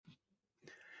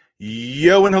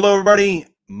Yo and hello everybody,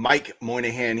 Mike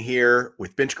Moynihan here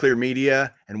with Bench Clear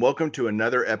Media, and welcome to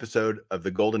another episode of the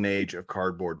Golden Age of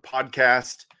Cardboard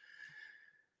podcast.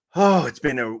 Oh, it's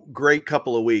been a great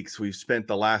couple of weeks. We've spent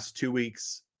the last 2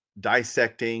 weeks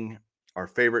dissecting our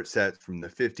favorite sets from the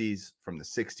 50s, from the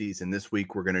 60s, and this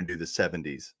week we're going to do the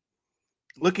 70s.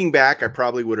 Looking back, I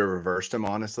probably would have reversed them,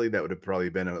 honestly. That would have probably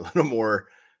been a little more,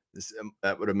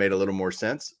 that would have made a little more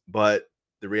sense, but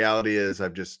the reality is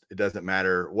it doesn't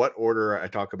matter what order I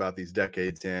talk about these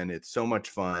decades in. It's so much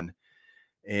fun.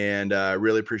 And I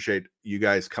really appreciate you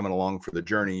guys coming along for the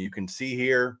journey. You can see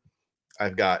here,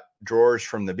 I've got drawers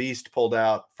from the Beast pulled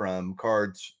out from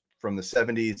cards from the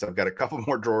 70s. I've got a couple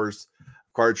more drawers,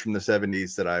 cards from the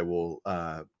 70s that I will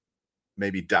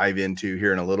maybe dive into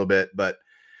here in a little bit. But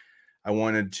I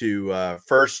wanted to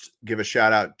first give a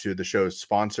shout out to the show's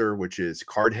sponsor, which is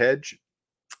CardHedge,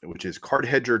 which is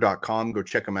cardhedger.com. Go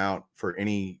check them out for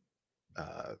any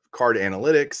card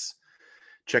analytics,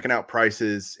 checking out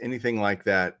prices, anything like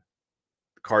that.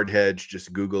 CardHedge,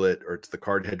 just Google it, or it's the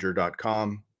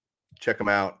cardhedger.com. Check them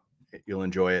out. You'll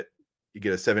enjoy it. You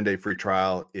get a 7-day free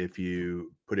trial if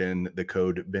you put in the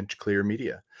code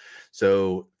BenchClearMedia.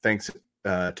 So thanks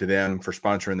to them for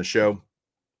sponsoring the show.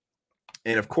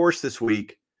 And of course, this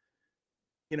week,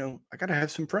 I got to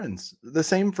have some friends, the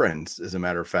same friends, as a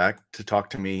matter of fact, to talk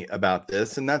to me about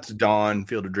this. And that's Don,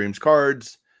 Field of Dreams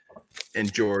Cards,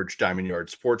 and George, Diamond Yard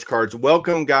Sports Cards.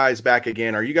 Welcome, guys, back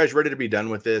again. Are you guys ready to be done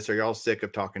with this? Are y'all sick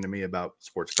of talking to me about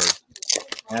sports cards?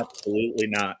 Absolutely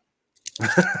not.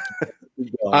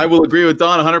 I will agree with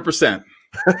Don 100%.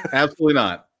 Absolutely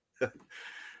not.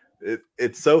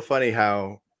 It's so funny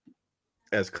how,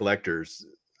 as collectors,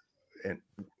 and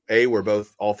A,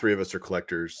 all three of us are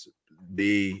collectors.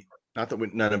 B, not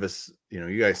that none of us,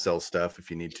 you guys sell stuff if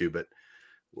you need to, but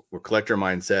we're collector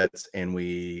mindsets, and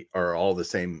we are all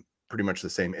pretty much the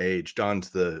same age. Don's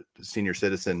the senior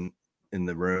citizen in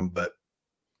the room, but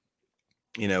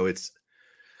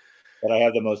But I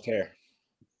have the most hair.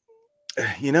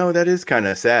 That is kind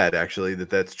of sad, actually,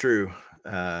 that's true.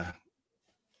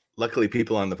 Luckily,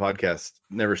 people on the podcast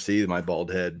never see my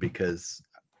bald head because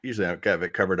usually I have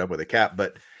it covered up with a cap,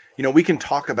 but we can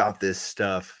talk about this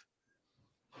stuff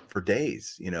for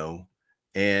days,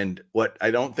 and what I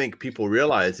don't think people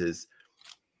realize is,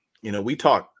 we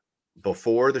talk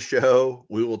before the show,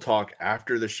 we will talk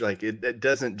after the show. Like it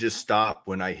doesn't just stop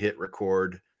when I hit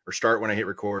record, or start when I hit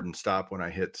record and stop when I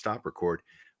hit stop record.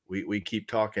 We keep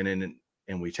talking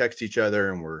and we text each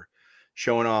other, and we're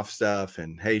showing off stuff,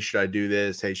 and hey, should I do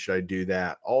this? Hey, should I do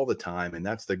that? All the time. And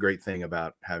that's the great thing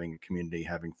about having a community,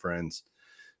 having friends.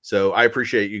 So I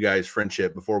appreciate you guys'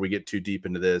 friendship. Before we get too deep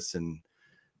into this and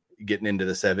getting into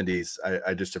the 70s,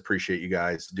 I just appreciate you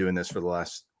guys doing this for the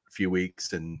last few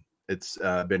weeks, and it's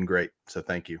been great. So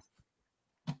thank you.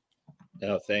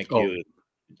 No, thank you.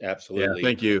 Absolutely. Yeah,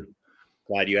 thank you.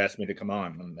 Glad you asked me to come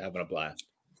on. I'm having a blast.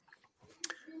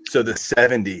 So the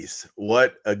 70s,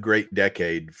 what a great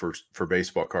decade for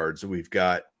baseball cards. We've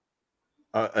got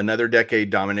another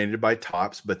decade dominated by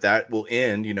Topps, but that will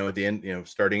end, at the end,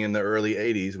 starting in the early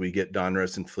 80s, we get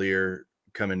Donruss and Fleer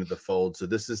come into the fold. So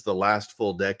this is the last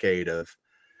full decade of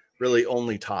really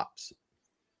only Topps.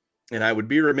 And I would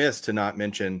be remiss to not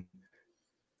mention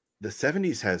the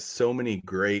 70s has so many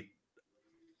great,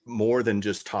 more than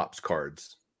just Topps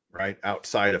cards, right?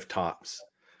 Outside of Topps.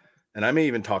 And I may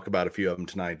even talk about a few of them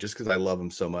tonight just because I love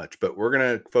them so much. But we're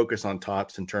going to focus on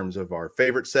Topps in terms of our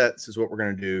favorite sets is what we're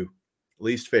going to do.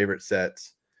 Least favorite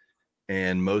sets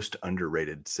and most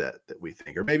underrated set that we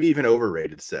think, or maybe even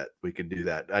overrated set. We could do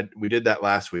that. We did that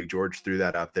last week. George threw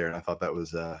that out there, and I thought that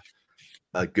was a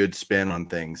good spin on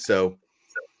things. So,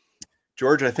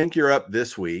 George, I think you're up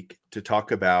this week to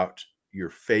talk about your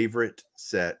favorite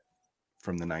set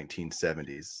from the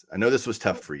 1970s. I know this was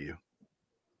tough for you.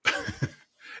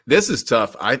 This is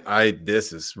tough.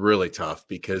 This is really tough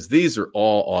because these are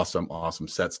all awesome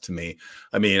sets to me.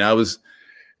 I mean, I was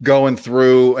going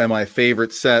through my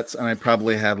favorite sets, and I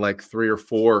probably had like 3 or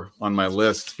 4 on my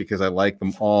list because I like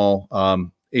them all.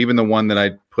 Even the one that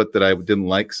I put that I didn't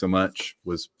like so much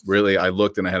was really, I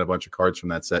looked and I had a bunch of cards from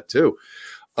that set too.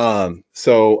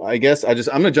 So I guess I'm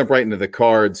going to jump right into the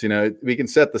cards. We can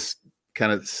set the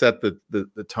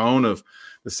tone of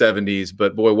the 70s,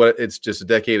 but boy, it's just a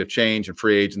decade of change and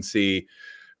free agency,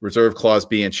 reserve clause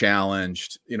being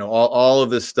challenged, all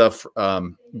of this stuff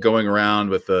going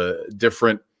around with the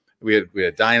different. We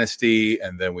had Dynasty,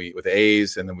 and then with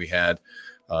A's, and then we had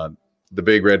the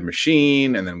Big Red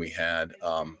Machine, and then we had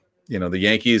the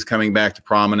Yankees coming back to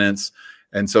prominence.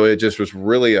 And so it just was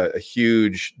really a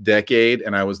huge decade.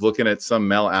 And I was looking at some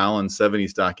Mel Allen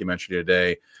 70s documentary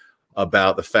today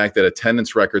about the fact that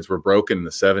attendance records were broken in the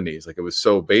 70s. Like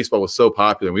baseball was so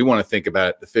popular. We want to think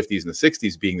about the 50s and the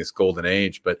 60s being this golden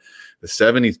age, but the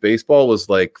 70s baseball was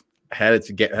like had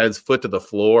its foot to the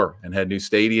floor and had new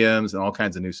stadiums and all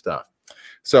kinds of new stuff.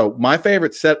 So my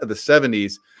favorite set of the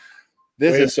 70s.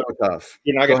 This is so tough.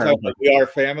 You're not going to tell me We Are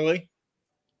Family?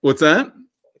 What's that?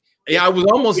 Yeah, I was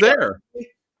almost there.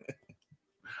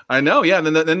 I know. Yeah.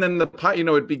 And then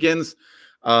it begins,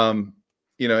 and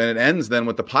it ends then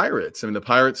with the Pirates. I mean, the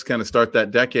Pirates kind of start that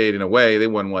decade in a way. They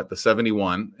won the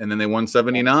 71, and then they won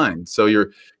 79. So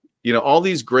all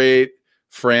these great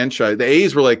franchise. The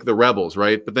A's were like the rebels,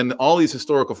 right? But then all these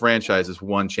historical franchises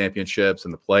won championships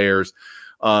and the players.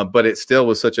 But it still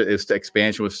was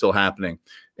expansion was still happening.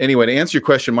 Anyway, to answer your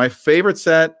question, my favorite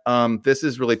set, this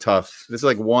is really tough. This is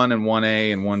like 1 and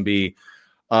 1A and 1B.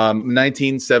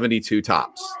 1972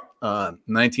 Topps.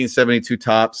 1972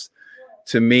 Topps.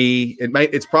 To me,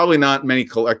 it's probably not many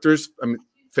collectors'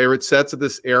 favorite sets of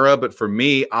this era, but for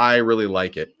me, I really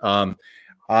like it.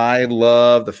 I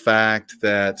love the fact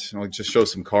that I'll just show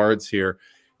some cards here.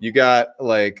 You got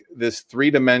like this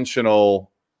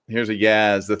 3-dimensional. Here's a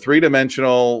Yaz. The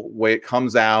 3-dimensional way it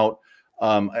comes out.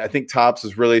 I think Topps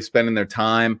is really spending their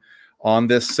time on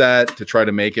this set to try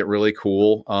to make it really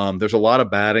cool. There's a lot of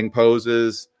batting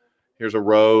poses. Here's a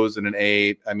rose and an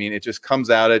 8. I mean, it just comes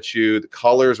out at you. The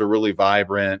colors are really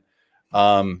vibrant.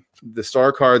 The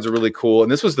star cards are really cool.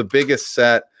 And this was the biggest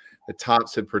set that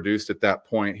Topps had produced at that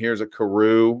point. Here's a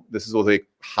Carew. This is a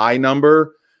high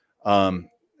number. And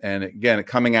again,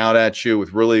 coming out at you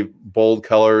with really bold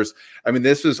colors. I mean,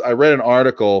 I read an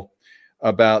article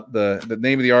about the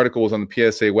name of the article was on the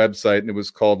PSA website, and it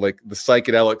was called like the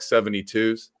psychedelic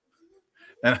 72s.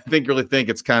 And I really think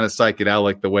it's kind of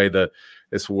psychedelic the way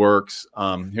this works.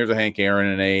 Here's a Hank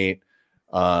Aaron and 8.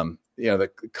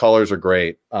 The colors are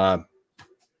great. And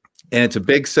it's a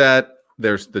big set.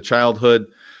 There's the childhood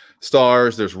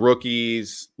stars. There's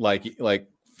rookies like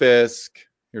Fisk.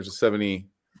 Here's a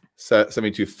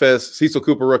 72 Fisk. Cecil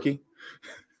Cooper rookie.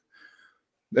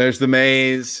 There's the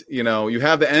Mays. You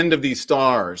have the end of these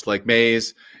stars like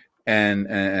Mays and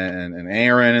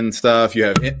Aaron and stuff. You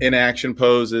have in-action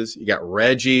poses. You got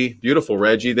Reggie, beautiful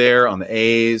Reggie there on the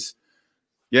A's.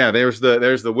 Yeah, there's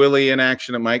the Willie in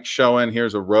action that Mike's showing.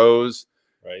 Here's a Rose.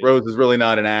 Right. Rose is really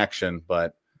not in action,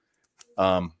 but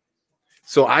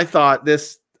so I thought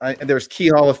there's key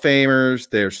Hall of Famers,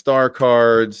 there's star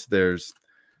cards, there's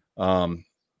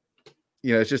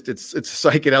it's a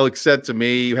psychedelic set to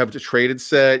me. You have the traded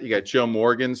set. You got Joe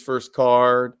Morgan's first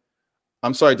card.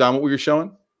 I'm sorry, Don, what were you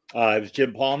showing? It was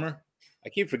Jim Palmer. I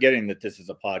keep forgetting that this is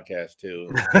a podcast too.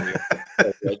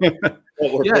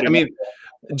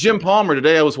 Jim Palmer,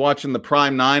 today I was watching the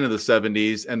Prime 9 of the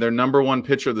 70s, and their number one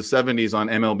pitcher of the 70s on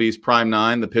MLB's Prime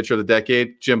 9, the pitcher of the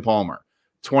decade, Jim Palmer.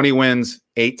 20 wins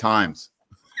 8 times.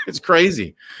 It's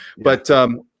crazy. Yeah. But,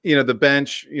 the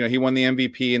bench, he won the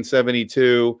MVP in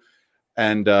 72.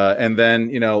 And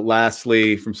then,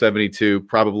 lastly from 72,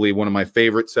 probably one of my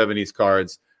favorite 70s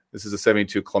cards. This is a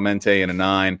 72 Clemente and a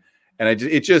 9.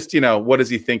 And what is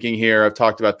he thinking here? I've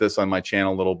talked about this on my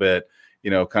channel a little bit,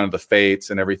 kind of the fates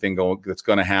and everything that's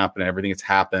going to happen and everything that's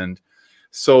happened.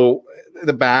 So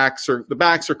the backs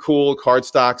are cool.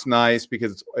 Cardstock's nice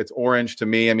because it's orange to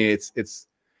me. I mean,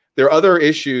 there are other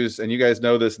issues, and you guys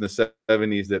know this in the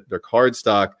 70s, that their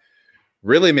cardstock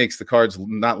really makes the cards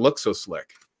not look so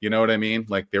slick. You know what I mean?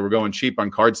 Like they were going cheap on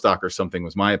cardstock or something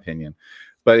was my opinion.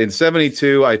 But in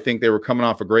 72, I think they were coming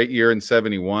off a great year in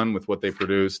 71 with what they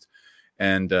produced.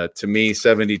 And to me,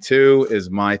 72 is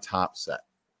my top set.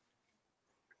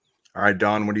 All right,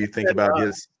 Don, what do you think about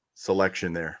his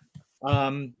selection there?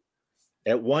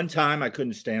 At one time, I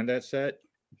couldn't stand that set.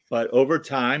 But over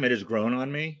time, it has grown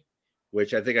on me,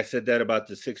 which I think I said that about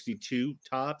the 62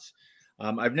 Topps.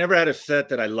 I've never had a set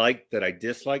that I like that I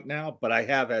dislike now, but I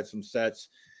have had some sets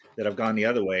that have gone the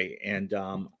other way. And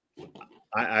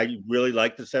I really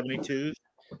like the 72s.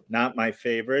 Not my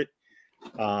favorite,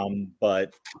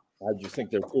 but I just think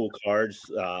they're cool cards.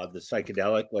 The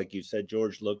psychedelic, like you said,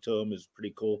 George, look to them is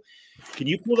pretty cool. Can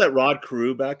you pull that Rod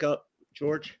Carew back up,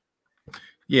 George?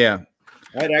 Yeah.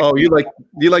 You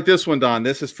like this one, Don?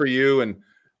 This is for you and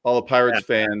all the Pirates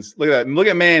fans. Look at that. And look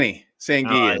at Manny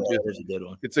Sanguillen. There's a good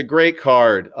one. It's a great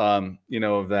card, of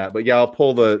that. But yeah, I'll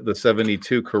pull the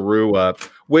 72 Carew up,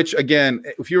 which again,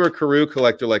 if you're a Carew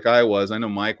collector like I was, I know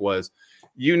Mike was,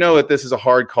 that this is a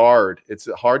hard card. It's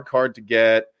a hard card to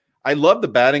get. I love the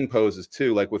batting poses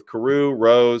too, like with Carew,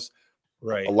 Rose,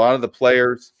 right? A lot of the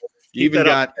players. Keep that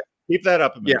up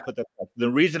a minute. Yeah. Put that up. The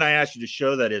reason I asked you to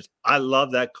show that is I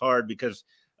love that card because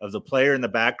of the player in the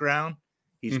background.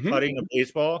 He's putting a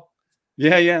baseball.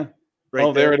 Yeah.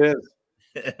 right there it is.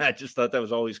 And I just thought that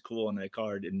was always cool on that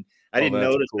card, and I Oh, didn't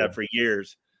that's notice cool. that for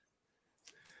years.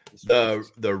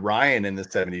 The Ryan in the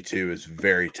 72 is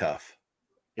very tough.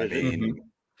 I mean,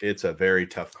 it's a very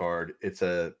tough card. It's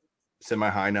a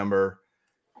semi-high number.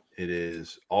 It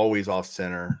is always off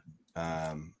center.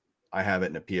 I have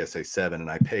it in a PSA 7, and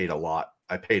I paid a lot.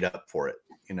 I paid up for it.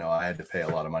 You know, I had to pay a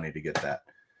lot of money to get that.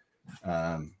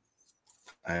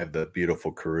 I have the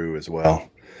beautiful Carew as well.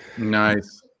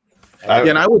 Nice.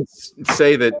 And I would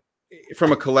say that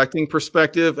from a collecting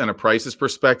perspective and a prices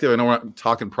perspective, I know we're not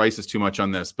talking prices too much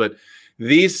on this, but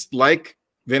these, like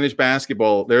vintage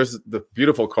basketball, there's the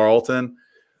beautiful Carlton.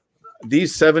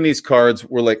 These 70s cards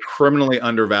were like criminally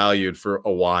undervalued for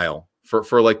a while,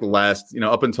 for like the last,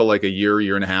 up until like a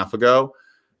year and a half ago.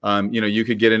 You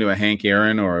could get into a Hank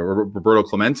Aaron or a Roberto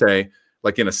Clemente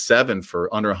like in a 7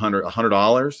 for under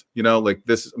 $100. Like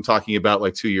this, I'm talking about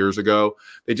like 2 years ago.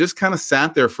 They just kind of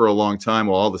sat there for a long time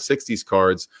while all the 60s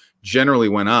cards generally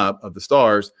went up of the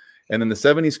stars. And then the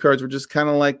 70s cards were just kind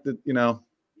of like the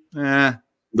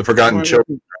forgotten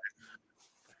children.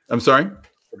 I'm sorry?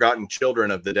 Forgotten children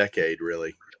of the decade,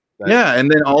 really. Yeah. And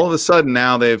then all of a sudden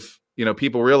now they've,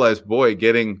 people realize, boy,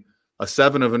 getting a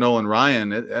 7 of a Nolan Ryan,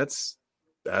 that's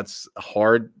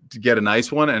hard to get a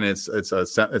nice one. And it's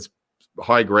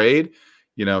high grade,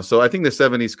 so I think the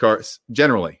 70s cards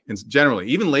generally,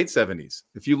 even late 70s,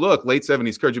 if you look late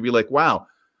 70s cards, you'll be like, wow,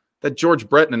 that George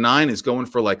Brett in a 9 is going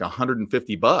for like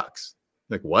 $150.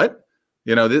 Like what?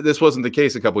 This wasn't the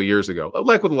case a couple of years ago,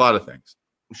 like with a lot of things.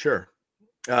 Sure.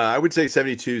 I would say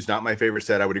 72 is not my favorite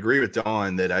set. I would agree with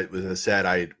Don that it was a set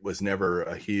I was never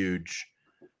a huge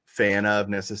fan of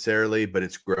necessarily, but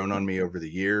it's grown on me over the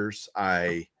years.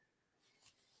 I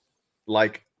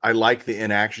like the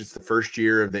inaction. It's the first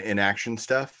year of the inaction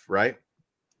stuff, right?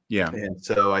 Yeah. And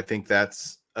so I think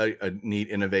that's a neat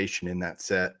innovation in that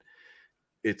set.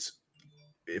 If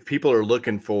people are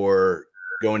looking for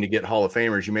going to get Hall of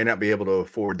Famers, you may not be able to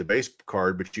afford the base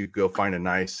card, but you go find a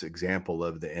nice example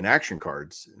of the inaction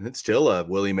cards. And it's still a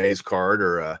Willie Mays card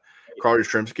or a Carl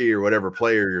Yastrzemski or whatever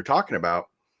player you're talking about.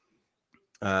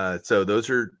 So those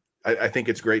are, I think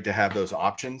it's great to have those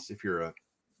options if you're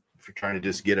trying to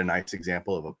just get a nice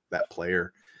example of that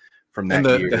player from that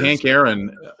year. The Hank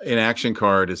Aaron inaction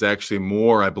card is actually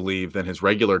more, I believe, than his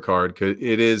regular card because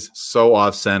it is so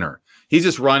off center. He's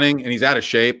just running and he's out of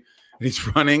shape and he's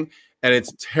running and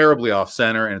it's terribly off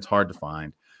center and it's hard to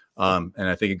find. And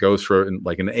I think it goes for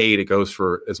like an 8. It goes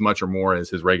for as much or more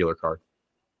as his regular card.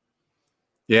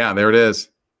 Yeah, there it is.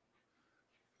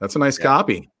 That's a nice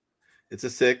copy. It's a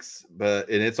 6, and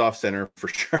it's off center for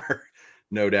sure.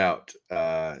 No doubt.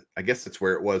 I guess it's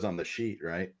where it was on the sheet,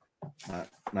 right?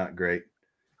 Not great.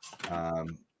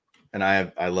 And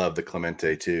I love the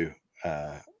Clemente too.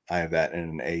 I have that in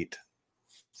an 8.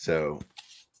 So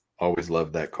always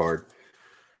loved that card.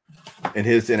 And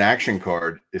his inaction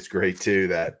card is great too.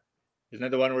 That isn't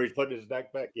that the one where he's putting his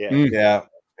neck back? Yeah. Yeah.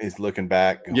 He's looking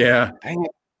back. Going, yeah. Dang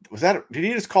it. Did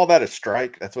he just call that a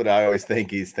strike? That's what I always think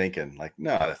he's thinking. Like,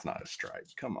 no, that's not a strike.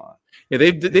 Come on. Yeah,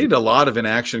 they did a lot of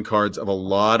inaction cards of a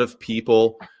lot of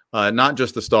people, not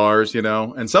just the stars,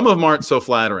 and some of them aren't so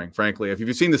flattering, frankly. If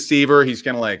you've seen the Seaver, he's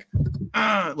kind of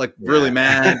like really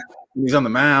mad. He's on the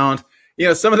mound.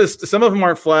 Some of them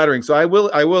aren't flattering. So I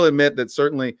will admit that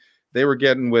certainly they were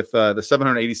getting with the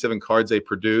 787 cards they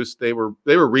produced. They were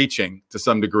reaching to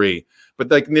some degree, but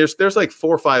like there's like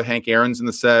 4 or 5 Hank Aaron's in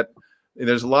the set.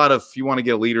 There's a lot of, if you want to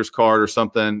get a leader's card or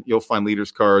something, you'll find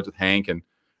leader's cards with Hank and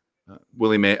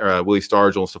Willie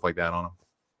Stargell and stuff like that on them.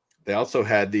 They also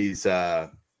had these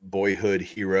boyhood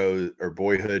heroes or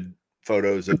boyhood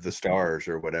photos of the stars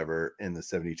or whatever in the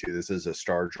 72. This is a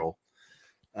Stargell.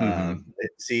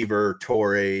 Seaver,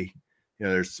 Torre,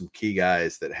 there's some key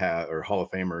guys that have, or Hall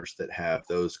of Famers that have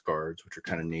those cards, which are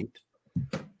kind of neat,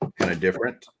 kind of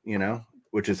different,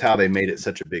 which is how they made it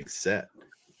such a big set.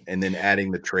 And then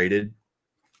adding the traded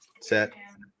set.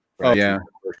 Right? Oh, yeah.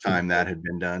 First time that had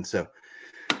been done. So,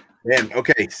 man,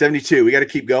 okay, 72. We got to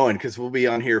keep going because we'll be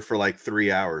on here for like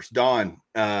 3 hours. Don,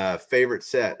 favorite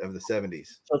set of the 70s?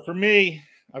 So for me,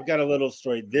 I've got a little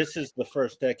story. This is the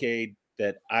first decade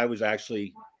that I was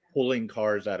actually pulling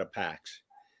cards out of packs.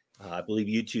 I believe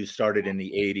you two started in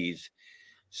the 80s.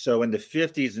 So in the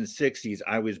 50s and 60s,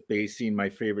 I was basing my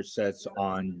favorite sets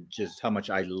on just how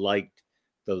much I liked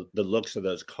the looks of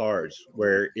those cards,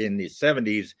 where in the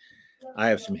 70s, I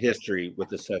have some history with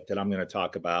the set that I'm going to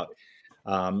talk about.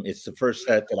 It's the first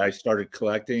set that I started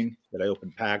collecting, that I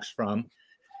opened packs from.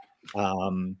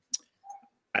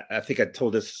 I think I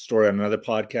told this story on another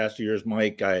podcast of yours,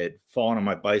 Mike. I had fallen on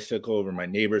my bicycle over my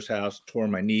neighbor's house,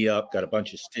 torn my knee up, got a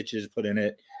bunch of stitches put in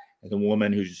it. And the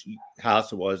woman whose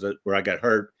house it was where I got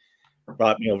hurt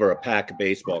brought me over a pack of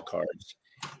baseball cards.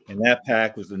 And that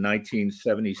pack was the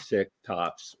 1976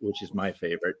 Topps, which is my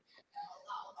favorite.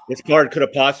 This card could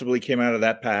have possibly came out of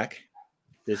that pack.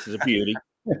 This is a beauty.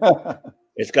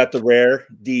 It's got the rare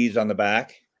D's on the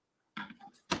back.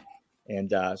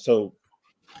 And so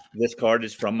this card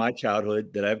is from my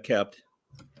childhood that I've kept.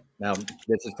 Now,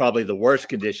 this is probably the worst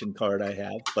condition card I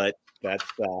have, but that's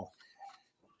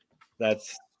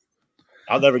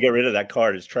I'll never get rid of that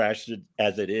card as trash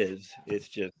as it is. It's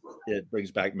just, it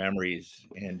brings back memories.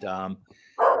 And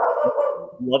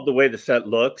love the way the set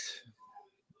looks.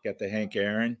 Got the Hank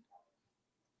Aaron.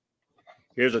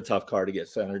 Here's a tough card to get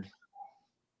centered.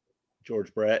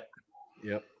 George Brett.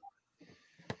 Yep.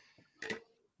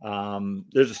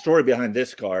 There's a story behind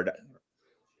this card,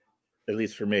 at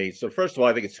least for me. So first of all,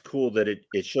 I think it's cool that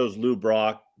it shows Lou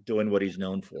Brock doing what he's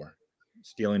known for,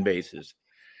 stealing bases.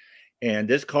 And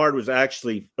this card was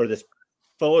actually, or this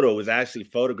photo was actually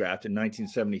photographed in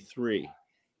 1973.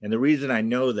 And the reason I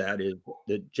know that is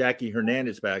that Jackie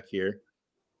Hernandez back here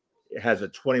has a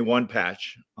 21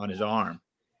 patch on his arm.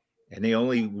 And they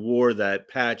only wore that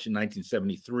patch in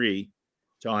 1973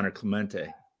 to honor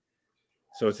Clemente.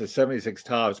 So it's a 76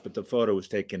 Topps, but the photo was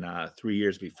taken 3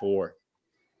 years before.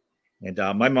 And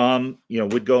my mom,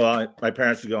 would go on, my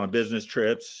parents would go on business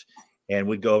trips and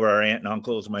we'd go over our aunt and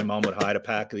uncles. My mom would hide a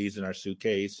pack of these in our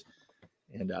suitcase.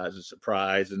 And as a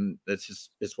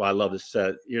that's why I love this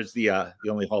set. Here's the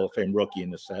only Hall of Fame rookie in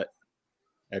the set,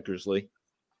 Eckersley.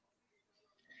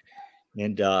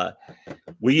 And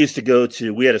we used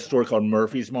to we had a store called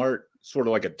Murphy's Mart, sort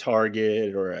of like a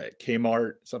Target or a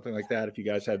Kmart, something like that. If you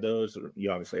guys had those,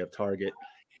 you obviously have Target.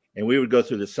 And we would go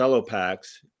through the cello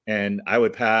packs, and I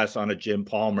would pass on a Jim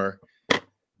Palmer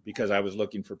because I was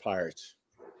looking for Pirates.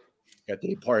 Got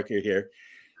Dave Parker here.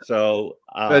 So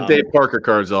that Dave Parker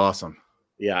card is awesome.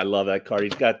 Yeah, I love that card.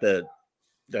 He's got the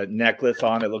necklace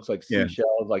on. It looks like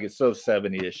seashells, like it's so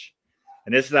 70-ish.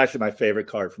 And this is actually my favorite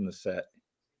card from the set.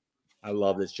 I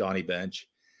love this Johnny Bench.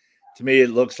 To me,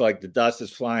 it looks like the dust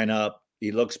is flying up.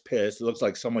 He looks pissed. It looks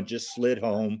like someone just slid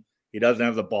home. He doesn't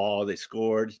have the ball. They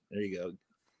scored. There you go.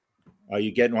 Are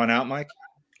you getting one out, Mike?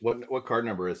 What card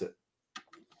number is it?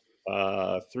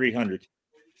 300.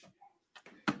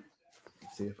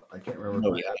 Let's see if I can't remember.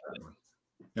 Oh, yeah.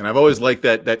 And I've always liked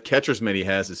that catcher's mitt he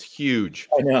has is huge.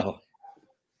 I know.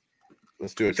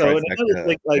 Let's do it. So another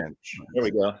thing, there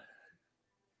we go.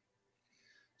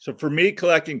 So for me,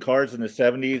 collecting cards in the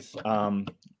 70s,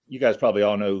 you guys probably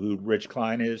all know who Rich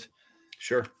Klein is.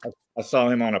 Sure. I saw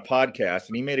him on a podcast,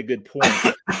 and he made a good point.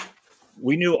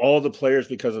 We knew all the players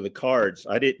because of the cards.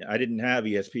 I didn't have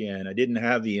ESPN. I didn't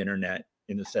have the internet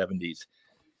in the 70s.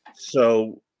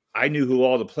 So I knew who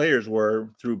all the players were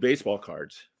through baseball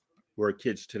cards. Where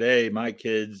kids today, my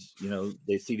kids,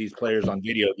 they see these players on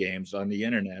video games, on the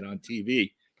internet, on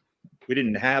TV. We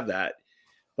didn't have that.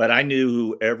 But I knew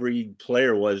who every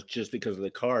player was just because of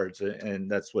the cards. And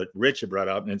that's what Rich had brought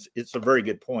up. And it's a very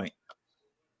good point.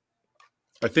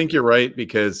 I think you're right,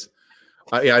 because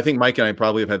I think Mike and I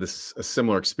probably have had a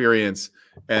similar experience.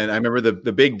 And I remember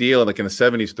the big deal like in the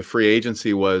 70s, the free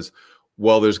agency was,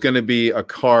 well, there's going to be a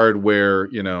card where,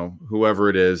 whoever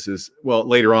it is, well,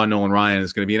 later on, Nolan Ryan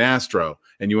is going to be an Astro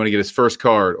and you want to get his first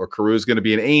card, or Caru's going to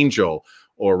be an Angel,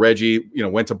 or Reggie,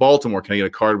 went to Baltimore. Can I get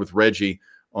a card with Reggie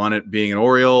on it being an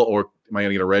Oriole, or am I going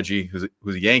to get a Reggie who's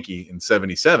a Yankee in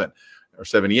 77 or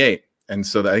 78? And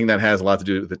so I think that has a lot to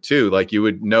do with it too. Like you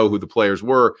would know who the players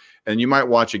were, and you might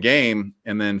watch a game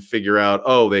and then figure out,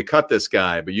 oh, they cut this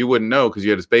guy, but you wouldn't know because you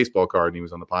had his baseball card and he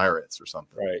was on the Pirates or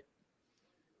something. Right.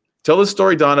 Tell the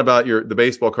story, Don, about the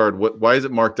baseball card. Why is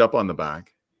it marked up on the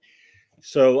back?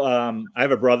 So I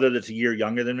have a brother that's a year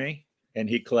younger than me, and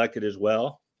he collected as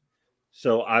well.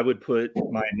 So I would put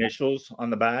my initials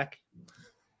on the back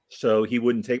so he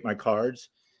wouldn't take my cards,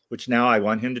 which now I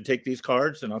want him to take these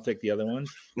cards, and I'll take the other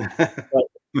ones. But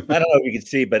I don't know if you can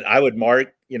see, but I would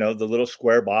mark, the little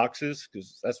square boxes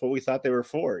because that's what we thought they were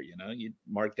for. You'd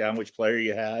mark down which player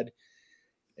you had,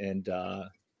 and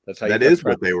that's how that is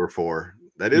what they were for.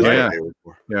 That is what they were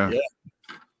for. Yeah.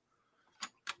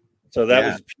 So that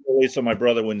was purely so my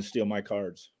brother wouldn't steal my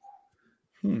cards.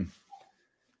 The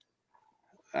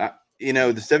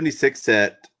 76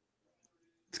 set,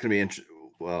 it's going to be interesting.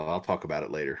 Well, I'll talk about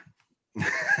it later.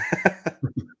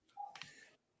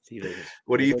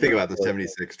 What do you think about the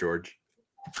 76, George?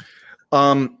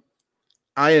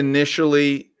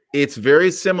 It's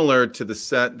very similar to the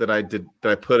set that I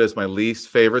put as my least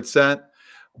favorite set,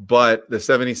 but the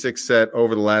 76 set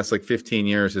over the last 15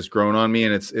 years has grown on me,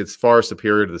 and it's far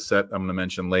superior to the set I'm going to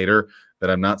mention later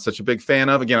that I'm not such a big fan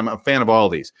of. Again, I'm a fan of all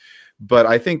these, But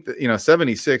I think that,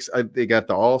 76, they got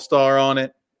the All-Star on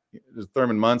it. There's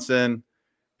Thurman Munson.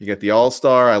 You got the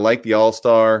All-Star. I like the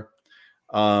All-Star.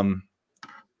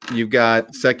 You've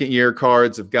got second-year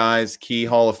cards of guys, key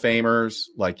Hall of Famers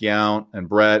like Yount and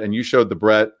Brett. And you showed the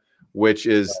Brett, which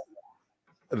is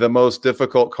the most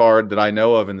difficult card that I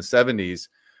know of in the 70s.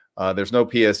 There's no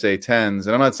PSA 10s.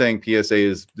 And I'm not saying PSA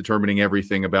is determining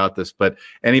everything about this, but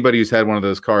anybody who's had one of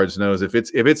those cards knows if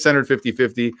it's centered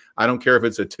 50-50, I don't care if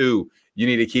it's a 2, you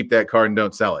need to keep that card and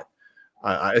don't sell it.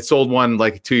 I sold one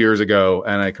like 2 years ago,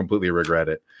 and I completely regret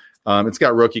it. It's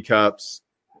got rookie cups.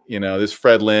 This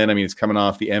Fred Lynn, it's coming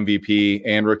off the MVP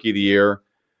and Rookie of the Year.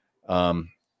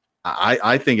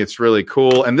 I think it's really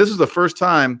cool. And this is the first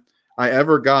time I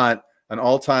ever got an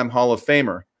all-time Hall of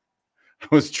Famer. I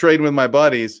was trading with my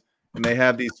buddies, and they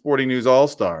have these Sporting News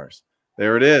All-Stars.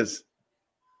 There it is.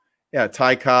 Yeah,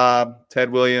 Ty Cobb,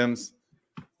 Ted Williams.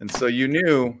 And so you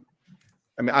knew.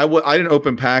 I didn't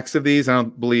open packs of these. I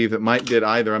don't believe that Mike did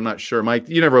either. I'm not sure. Mike,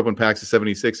 you never opened packs of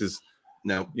 76s.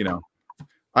 No.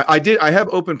 I did. I have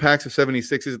opened packs of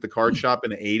 76s at the card shop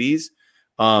in the 80s.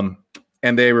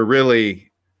 And they were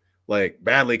really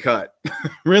badly cut,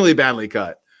 really badly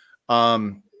cut.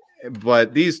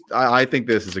 But these, I think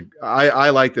this is I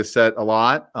like this set a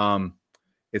lot.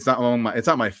 It's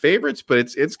not my favorites, but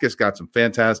it's just got some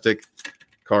fantastic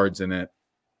cards in it.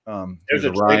 There's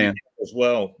a Ryan as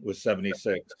well with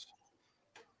 76.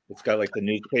 It's got the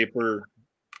newspaper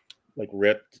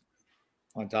ripped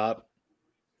on top.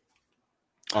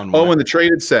 In the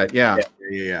traded set, yeah.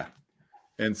 And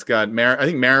it's got I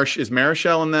think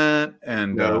Marichal in that,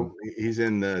 and no, he's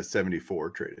in the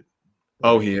 74 traded.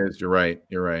 Oh, he is. You're right.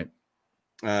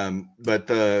 But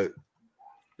the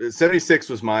 76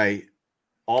 was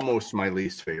almost my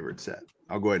least favorite set.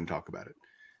 I'll go ahead and talk about it.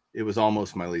 It was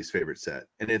almost my least favorite set.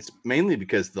 And it's mainly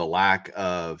because of the lack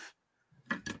of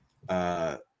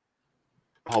Hall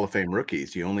of Fame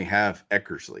rookies. You only have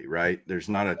Eckersley, right? There's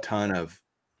not a ton of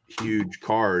huge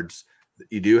cards.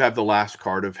 You do have the last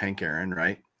card of Hank Aaron,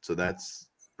 right? So that's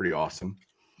pretty awesome.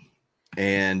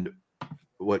 And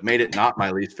what made it not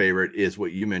my least favorite is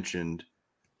what you mentioned,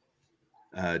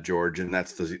 George, and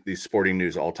that's the Sporting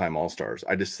News all-time All-Stars.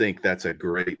 I just think that's a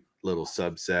great little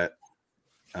subset.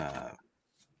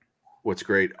 What's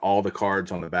great, all the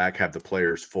cards on the back have the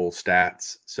players' full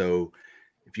stats. So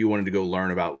if you wanted to go learn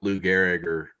about Lou Gehrig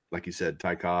or, like you said,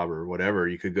 Ty Cobb or whatever,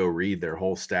 you could go read their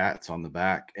whole stats on the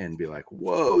back and be like,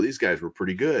 whoa, these guys were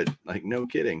pretty good. No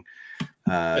kidding.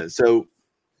 So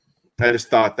I just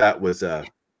thought that was a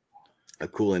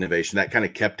cool innovation. That kind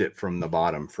of kept it from the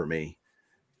bottom for me.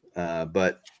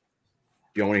 But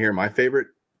do you want to hear my favorite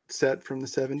set from the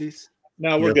 70s?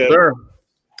 No, we're good. Sir.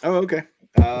 Oh, okay.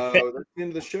 That's the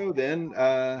end of the show then.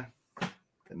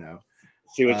 No.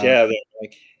 See what you have there,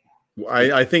 Mike.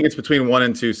 I think it's between 1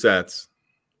 and 2 sets.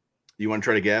 You want to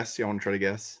try to guess? You want to try to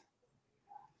guess?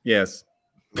 Yes.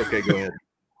 Okay, go ahead.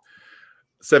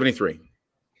 73.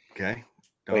 Okay.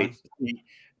 Wait,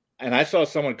 and I saw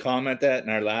someone comment that in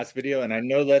our last video, and I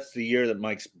know that's the year that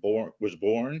Mike was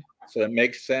born, so that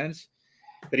makes sense.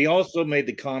 But he also made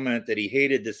the comment that he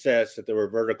hated the sets that there were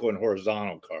vertical and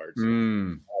horizontal cards.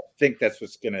 I think that's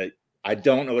what's I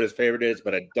don't know what his favorite is,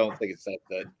 but I don't think it's that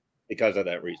because of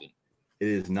that reason. It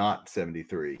is not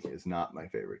 73. It's not my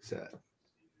favorite set.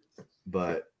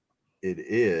 But it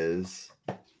is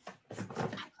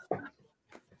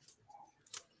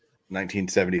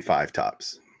 1975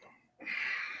 Topps.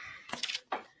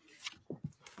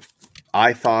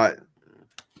 I thought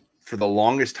for the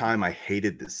longest time I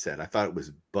hated this set. I thought it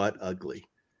was butt ugly.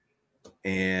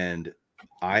 And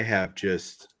I have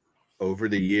just over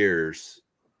the years,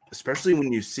 especially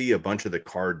when you see a bunch of the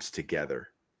cards together,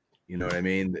 you know what I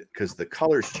mean? Because the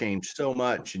colors change so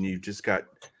much and you've just got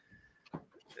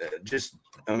just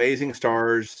amazing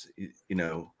stars.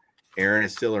 Aaron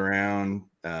is still around.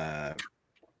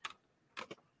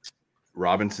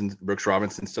 Brooks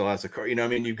Robinson still has a card.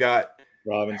 You've got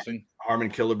Robinson. Harmon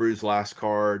Killebrew's last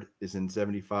card is in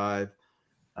 75.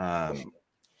 I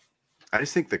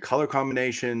just think the color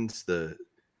combinations, I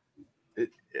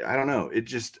don't know.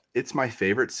 It's my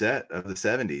favorite set of the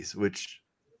 70s, which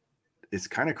is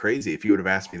kind of crazy. If you would have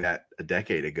asked me that a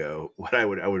decade ago, I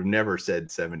would have never said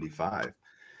 75.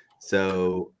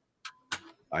 So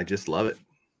I just love it.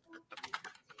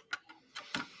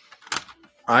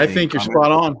 I think you're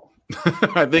spot on.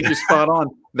 I think you're spot on.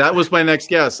 That was my next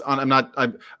guess.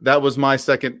 That was my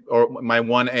second or my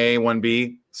 1A,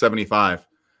 1B, 75.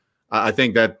 I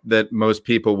think that most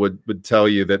people would tell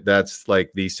you that that's like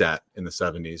the set in the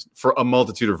 70s for a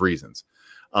multitude of reasons.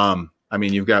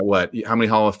 You've got what? How many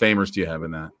Hall of Famers do you have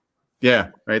in that? Yeah,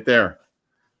 right there.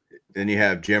 Then you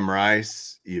have Jim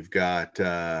Rice. You've got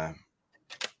the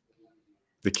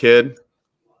kid.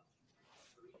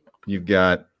 You've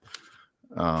got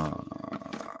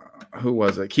who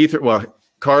was it?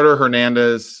 Carter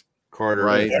Hernandez. Carter,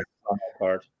 right?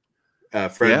 Card.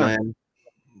 Fred Lynn.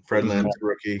 Fred Lynn's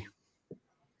rookie.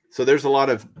 So there's a lot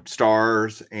of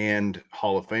stars and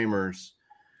Hall of Famers.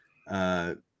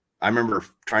 I remember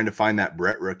trying to find that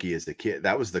Brett rookie as a kid.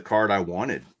 That was the card I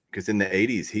wanted because in the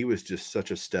 80s, he was just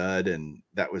such a stud, and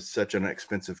that was such an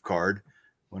expensive card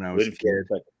when I was a kid.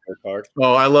 Card.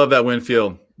 Oh, I love that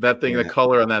Winfield. That thing, the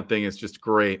color on that thing is just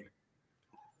great.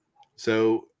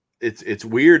 So it's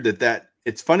weird that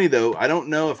it's funny though. I don't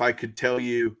know if I could tell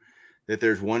you that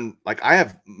there's one, like I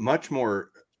have much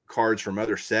more cards from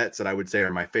other sets that I would say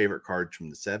are my favorite cards from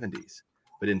the 70s.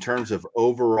 But in terms of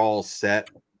overall set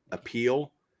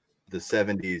appeal, the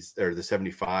 70s or the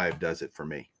 75 does it for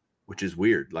me, which is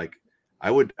weird. Like I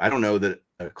don't know that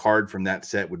a card from that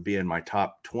set would be in my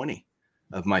top 20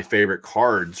 of my favorite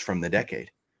cards from the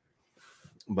decade.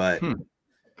 But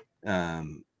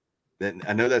then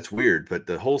I know that's weird, but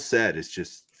the whole set is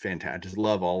just fantastic. I just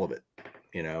love all of it,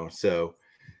 so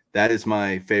that is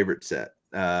my favorite set.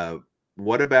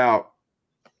 What about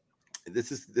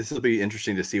this will be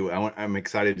interesting to see I'm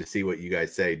excited to see what you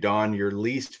guys say. Don, your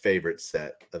least favorite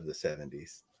set of the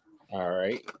 70s. All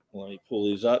right, let me pull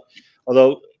these up.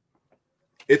 Although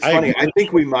it's funny, I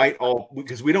think we might all,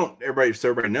 because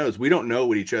everybody knows we don't know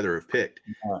what each other have picked.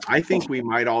 I think we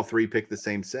might all three pick the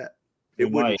same set. It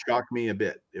wouldn't shock me a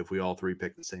bit if we all three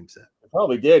picked the same set. I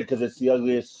probably did because it's the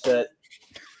ugliest set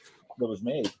that was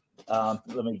made.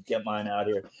 Let me get mine out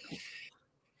here.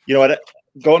 You know what?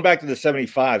 Going back to the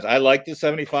 75s, I like the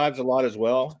 75s a lot as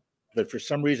well, but for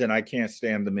some reason I can't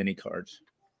stand the mini cards.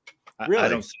 Really?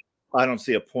 I don't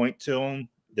see a point to them.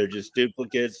 They're just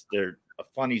duplicates. They're a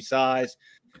funny size.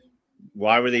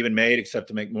 Why were they even made except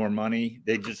to make more money?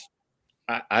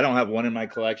 I don't have one in my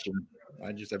collection.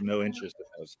 I just have no interest in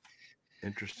those.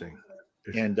 Interesting.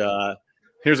 And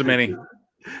here's a mini.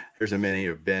 There's a mini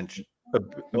of bench.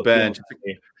 A bench.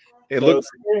 It looks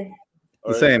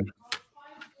the same.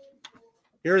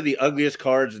 Here are the ugliest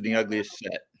cards in the ugliest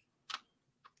set.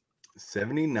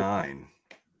 79.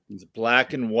 These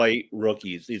black and white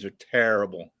rookies. These are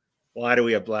terrible. Why do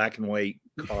we have black and white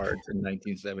cards in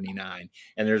 1979?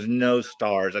 And there's no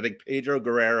stars. I think Pedro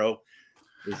Guerrero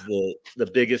is the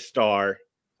biggest star.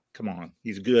 Come on,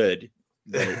 he's good.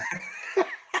 But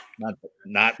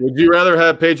not. Would you rather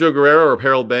have Pedro Guerrero or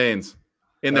Harold Baines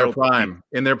in their prime?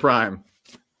 In their prime.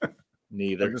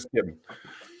 Neither. I'm just kidding.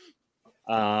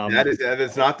 That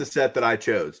is not the set that I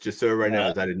chose. Just so everybody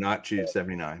knows, I did not choose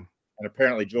 79. And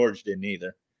apparently George didn't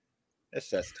either. This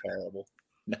set's terrible.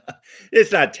 No,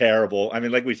 it's not terrible. I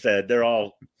mean, like we said, they're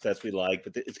all sets we like,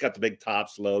 but it's got the big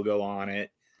Topps logo on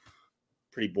it.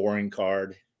 Pretty boring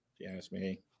card, if you ask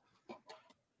me.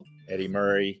 Eddie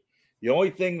Murray. The only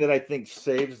thing that I think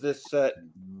saves this set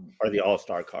are the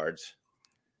All-Star cards.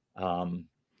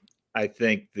 I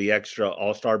think the extra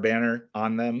All-Star banner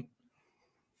on them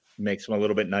makes them a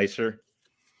little bit nicer.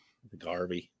 The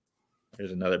Garvey.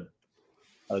 There's another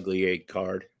ugly 8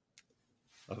 card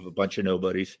of a bunch of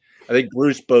nobodies. I think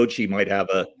Bruce Bochy might have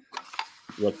a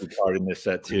rookie card in this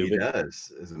set too. He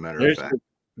does, as a matter of fact.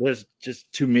 There's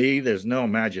just, to me, there's no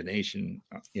imagination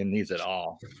in these at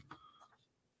all.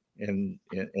 And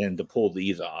to pull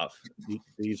these off,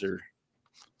 these are.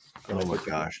 Oh my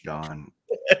gosh, Don.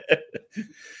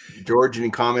 George, any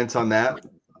comments on that?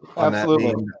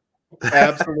 Absolutely.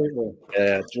 Absolutely.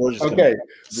 Yeah, George. Okay,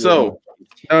 so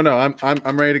no,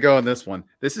 I'm ready to go on this one.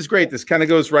 This is great. This kind of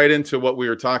goes right into what we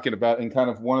were talking about, and kind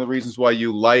of one of the reasons why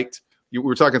you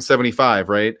were talking 75,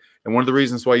 right? And one of the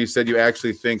reasons why you said you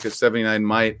actually think that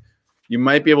 79 you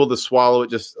might be able to swallow it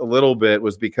just a little bit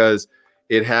was because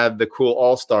it had the cool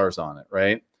all-stars on it,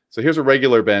 right? So here's a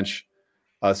regular bench,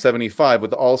 75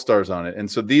 with the all-stars on it.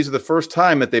 And so these are the first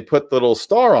time that they put the little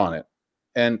star on it.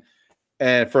 And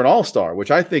for an all-star,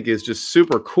 which I think is just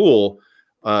super cool.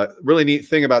 Really neat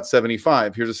thing about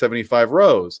 75. Here's a 75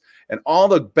 rows. And all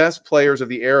the best players of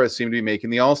the era seem to be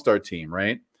making the all-star team,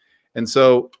 right? And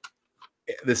so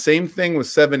the same thing with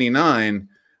 79.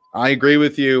 I agree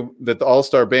with you that the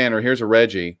all-star banner, here's a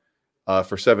Reggie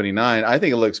for 79. I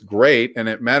think it looks great. And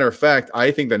as a matter of fact,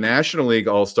 I think the National League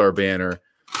all-star banner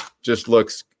just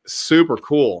looks super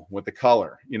cool with the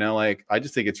color. I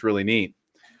just think it's really neat.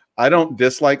 I don't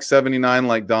dislike 79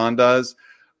 like Don does.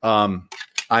 I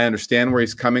understand where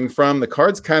he's coming from. The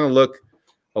cards kind of look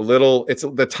a little, it's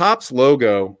the Topps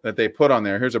logo that they put on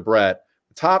there. Here's a Brett.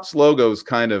 The Topps logo is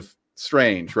kind of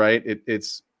strange, right? It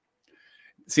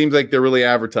seems like they're really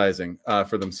advertising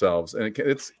for themselves. And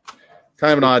it's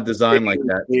kind of an odd design like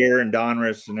that. Here and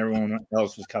Donruss and everyone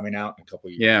else was coming out in a couple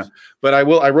of years. Yeah, but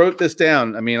I wrote this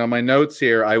down. I mean, on my notes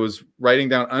here, I was writing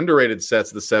down underrated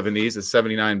sets of the 70s, the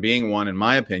 79 being one, in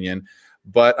my opinion.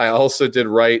 But I also did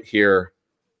write here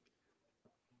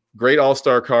great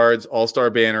all-star cards,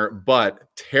 all-star banner, but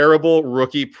terrible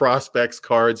rookie prospects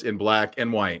cards in black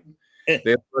and white. They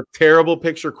have terrible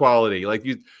picture quality. Like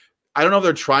I don't know if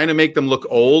they're trying to make them look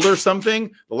old or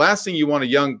something. The last thing you want a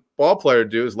young ball player to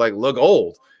do is like look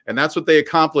old. And that's what they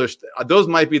accomplished. Those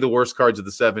might be the worst cards of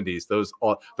the 70s. Those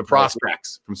the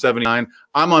prospects from 79.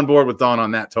 I'm on board with Don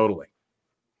on that totally.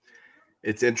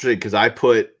 It's interesting because I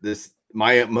put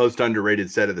my most underrated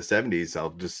set of the 70s,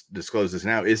 I'll just disclose this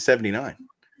now, is 79.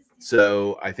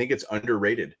 So I think it's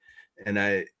underrated. And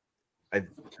I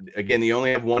again, you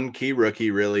only have one key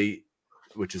rookie really,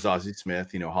 which is Ozzie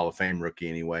Smith, Hall of Fame rookie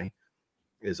anyway,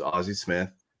 is Ozzie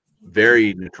Smith.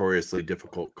 Very notoriously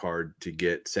difficult card to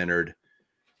get centered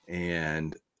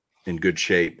and in good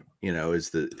shape,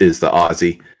 is the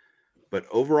Ozzie. But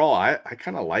overall, I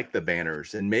kind of like the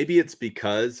banners, and maybe it's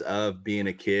because of being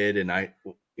a kid and I,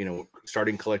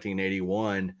 starting collecting in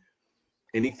 81,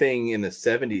 anything in the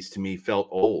 70s to me felt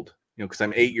old, because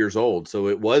I'm 8 years old. So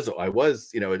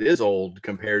it is old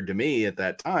compared to me at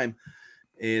that time.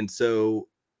 And so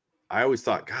I always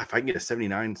thought, God, if I can get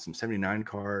some 79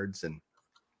 cards and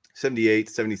 78,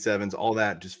 77s, all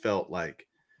that just felt like,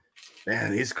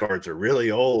 man, these cards are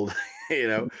really old,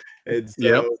 And so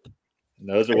yep.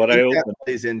 Those are what I open. That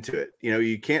plays into it.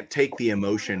 You can't take the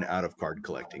emotion out of card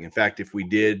collecting. In fact, if we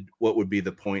did, what would be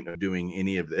the point of doing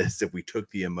any of this if we took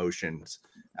the emotions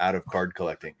out of card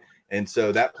collecting? And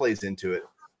so that plays into it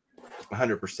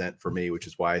 100% for me, which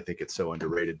is why I think it's so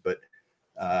underrated. But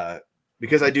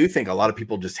because I do think a lot of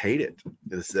people just hate it,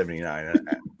 the 79. And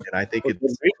I think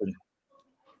it's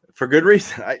for good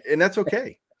reason. And that's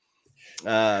okay.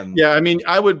 Yeah, I mean,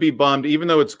 I would be bummed, even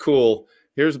though it's cool.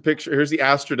 Here's a picture. Here's the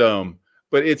Astrodome,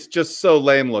 but it's just so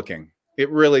lame looking. It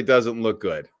really doesn't look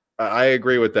good. I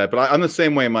agree with that. But I'm the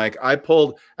same way, Mike. I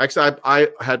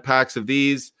had packs of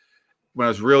these when I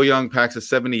was real young, packs of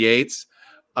 78s,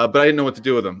 but I didn't know what to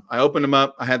do with them. I opened them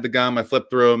up. I had the gum. I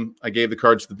flipped through them. I gave the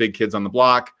cards to the big kids on the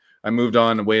block. I moved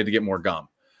on and waited to get more gum.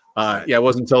 It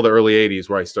wasn't until the early 80s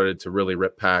where I started to really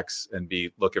rip packs and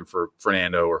be looking for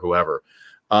Fernando or whoever.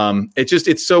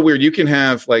 It's so weird. You can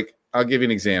have, like, I'll give you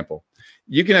an example.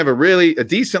 You can have a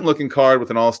decent looking card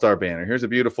with an all-star banner. Here's a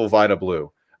beautiful Vita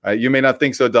Blue. You may not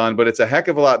think so, Don, but it's a heck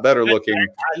of a lot better looking.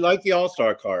 I like the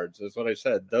all-star cards. That's what I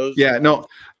said. Those. Yeah, no,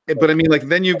 but I mean, like,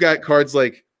 then you've got cards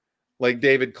like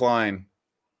David Klein,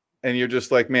 and you're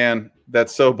just like, man,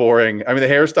 that's so boring. I mean, the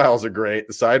hairstyles are great.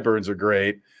 The sideburns are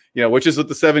great. Which is what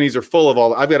the 70s are full of.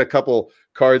 I've got a couple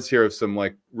cards here of some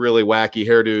like really wacky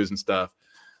hairdos and stuff.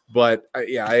 But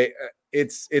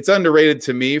it's underrated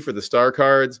to me for the star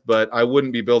cards, but I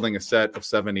wouldn't be building a set of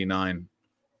 79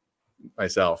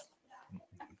 myself.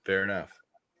 Fair enough.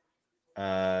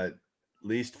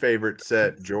 Least favorite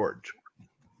set, George?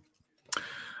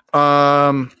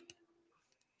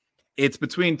 It's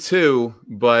between two,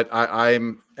 but I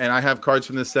have cards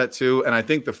from this set too, and I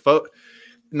think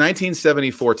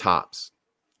 1974 Topps.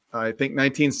 I think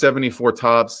 1974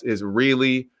 Topps is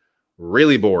really,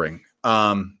 really boring.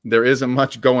 There isn't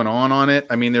much going on it.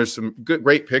 I mean, there's some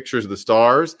great pictures of the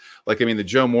stars. The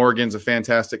Joe Morgan's a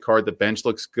fantastic card. The bench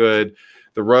looks good.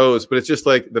 The rows, but it's just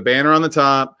like the banner on the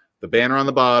top, the banner on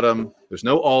the bottom. There's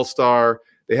no all-star.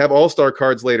 They have all-star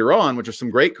cards later on, which are some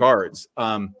great cards.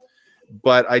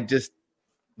 But I just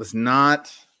was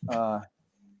not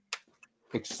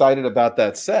excited about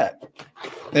that set.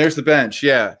 There's the bench.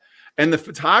 Yeah. And the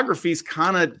photography's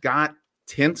kind of got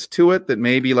tints to it that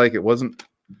maybe like it wasn't.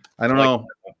 I don't know.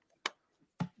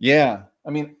 Yeah. I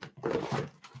mean,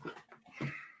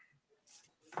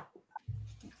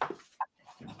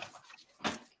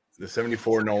 the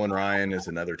 74 Nolan Ryan is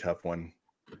another tough one.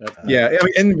 Yeah. I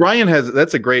mean, and Ryan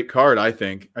that's a great card. I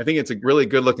think it's a really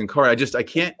good looking card. I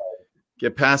can't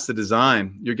get past the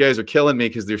design. You guys are killing me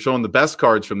because they're showing the best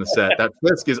cards from the set. That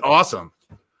Fisk is awesome.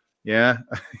 Yeah.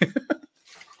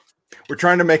 We're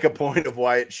trying to make a point of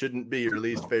why it shouldn't be your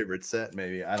least favorite set,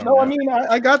 maybe. I don't know. I mean,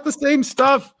 I got the same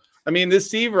stuff. I mean, this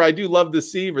Seaver, I do love the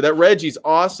Seaver. That Reggie's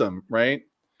awesome, right?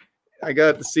 I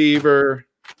got the Seaver.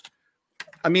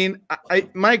 I mean,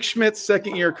 Mike Schmidt's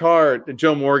second-year card.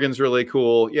 Joe Morgan's really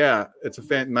cool. Yeah, it's a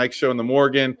fan. Mike's showing the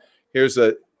Morgan. Here's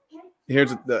the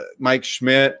Mike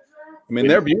Schmidt. I mean,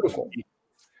 they're beautiful.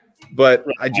 But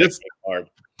I just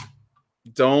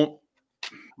don't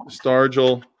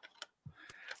Stargell.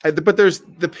 But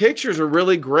the pictures are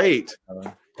really great,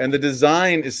 and the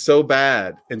design is so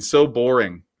bad and so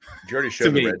boring. You already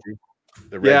showed the Reggie.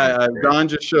 Don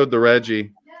just showed the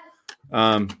Reggie.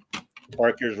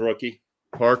 Parker's rookie.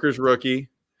 Parker's rookie.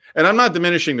 And I'm not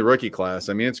diminishing the rookie class.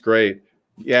 I mean, it's great.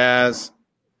 Yes.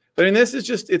 But I mean,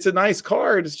 it's a nice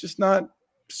card. It's just not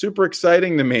super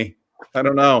exciting to me. I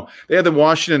don't know. They had the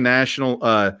Washington National.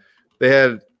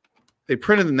 They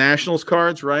printed the Nationals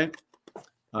cards, right?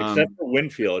 Except for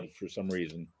Winfield for some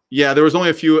reason. Yeah, there was only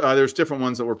a few. There's different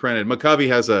ones that were printed. McCovey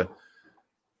has a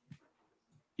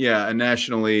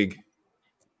National League.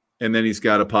 And then he's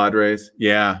got a Padres.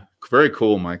 Yeah, very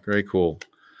cool, Mike. Very cool.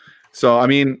 So, I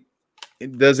mean,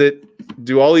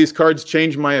 do all these cards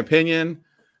change my opinion?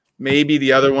 Maybe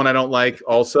the other one I don't like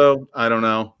also. I don't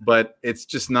know. But it's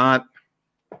just not.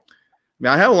 I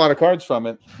mean, I have a lot of cards from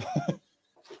it.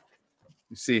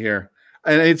 You see here.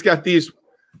 And it's got these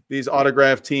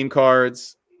autographed team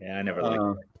cards. Yeah, I never liked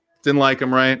them. Didn't like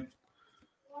them, right?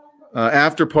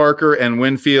 After Parker and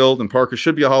Winfield, and Parker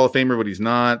should be a Hall of Famer, but he's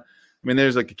not. I mean,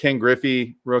 there's like a Ken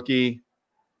Griffey rookie,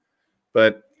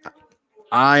 but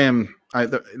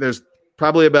there's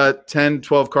probably about 10,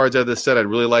 12 cards out of this set I'd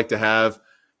really like to have,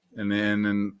 and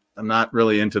I'm not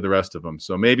really into the rest of them.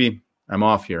 So maybe I'm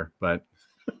off here, but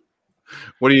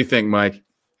what do you think, Mike?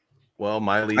 Well,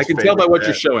 my least I can tell by what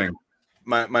you're showing.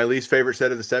 My least favorite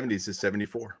set of the 70s is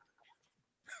 74.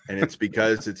 And it's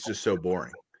because it's just so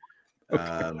boring.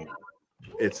 Okay.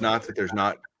 It's not that there's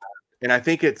not, and I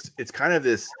think it's kind of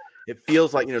this, it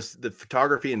feels like, the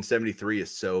photography in 73 is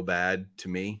so bad to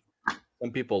me.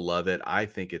 Some people love it. I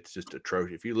think it's just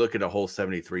atrocious. If you look at a whole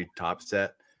 73 top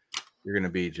set, you're going to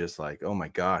be just like, oh my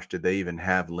gosh, did they even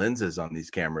have lenses on these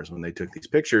cameras when they took these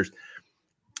pictures?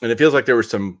 And it feels like there was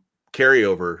some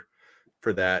carryover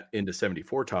for that into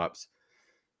 74 tops.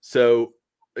 So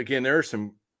again, there are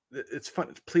some, it's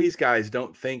fun. Please, guys,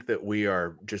 don't think that we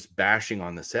are just bashing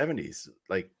on the 70s.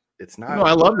 Like, it's not. No,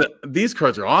 I love that. These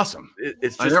cards are awesome.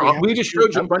 It's just we just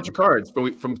showed you a bunch of cards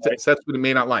from sets we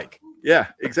may not like. Yeah,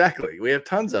 exactly. We have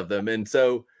tons of them, and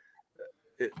so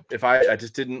if I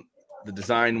just didn't, the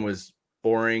design was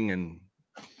boring and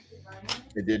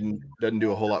it doesn't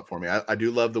do a whole lot for me. I do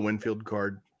love the Winfield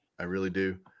card. I really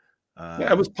do.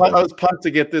 I was pumped to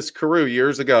get this Carew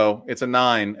years ago. It's a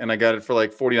 9, and I got it for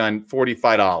like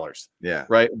 $45. Yeah,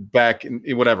 right back in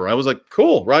whatever. I was like,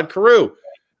 cool, Rod Carew.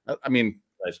 I mean,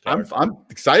 I'm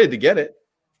excited to get it.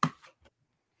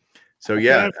 So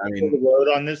yeah, I mean, the road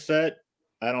on this set.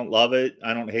 I don't love it.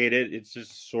 I don't hate it. It's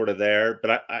just sort of there.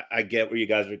 But I get where you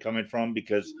guys are coming from,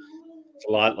 because it's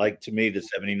a lot like, to me, the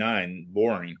 79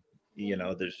 boring.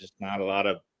 There's just not a lot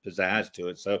of pizzazz to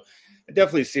it. So I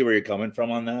definitely see where you're coming from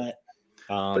on that.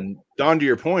 But Don, to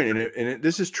your point, and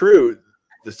this is true,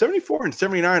 the 74 and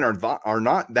 79 are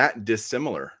not that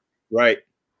dissimilar. Right.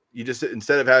 You just,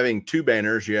 instead of having 2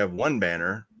 banners, you have 1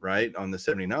 banner, right? On the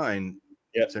 79,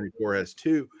 yep. 74 has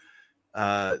 2.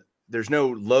 There's no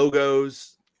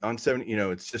logos on 70,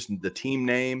 it's just the team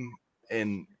name.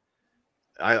 And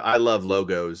I love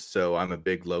logos, so I'm a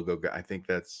big logo guy. I think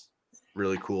that's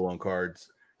really cool on cards.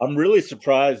 I'm really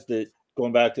surprised that,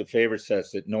 going back to favorite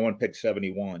sets, that no one picked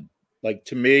 71. Like,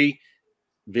 to me,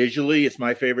 visually, it's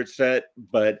my favorite set,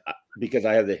 but because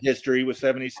I have the history with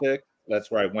 76,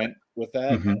 that's where I went with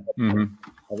that. Mm-hmm. Mm-hmm.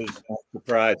 I was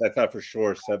surprised. I thought for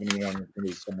sure 71 was going to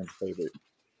be someone's favorite.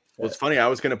 Well, it's funny. I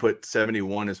was going to put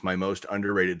 71 as my most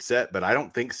underrated set, but I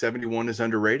don't think 71 is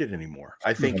underrated anymore.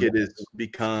 I think it has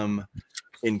become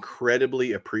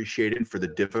incredibly appreciated for the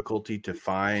difficulty to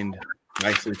find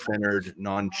nicely centered,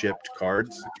 non-chipped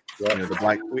cards. The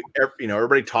black,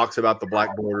 everybody talks about the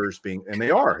black borders being, and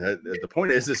they are. The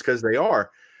point is because they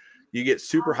are. You get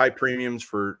super high premiums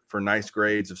for nice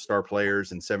grades of star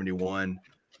players in 71.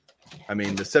 I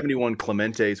mean, the 71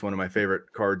 Clemente is one of my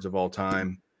favorite cards of all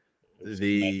time.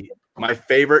 My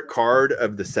favorite card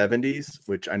of the 70s,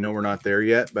 which I know we're not there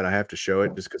yet, but I have to show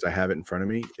it just because I have it in front of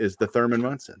me, is the Thurman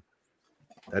Munson.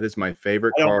 That is my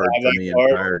favorite card from the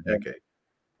entire decade.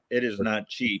 It is not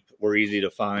cheap or easy to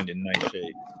find in nice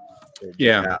shape.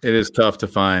 Yeah, it is tough to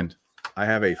find. I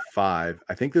have a 5.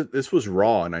 I think that this was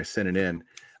raw, and I sent it in.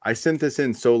 I sent this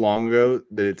in so long ago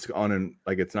that it's on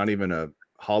it's not even a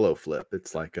hollow flip.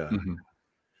 It's like a. Mm-hmm.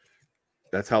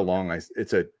 That's how long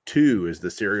it's a 2 is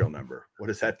the serial number. What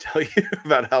does that tell you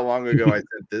about how long ago I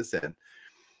sent this in?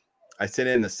 I sent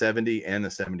in the 70 and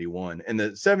the 71, and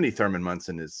the 70 Thurman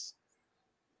Munson is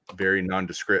very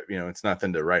nondescript. It's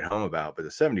nothing to write home about, but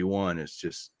the 71 is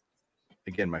just,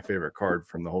 again, my favorite card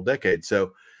from the whole decade.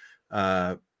 So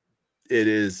it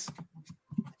is,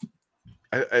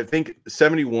 I think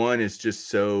 71 is just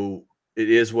so, it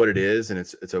is what it is. And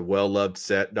it's a well-loved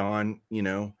set, Don,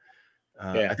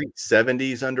 I think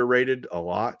 70 is underrated a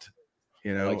lot.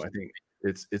 I think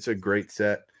it's a great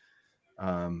set.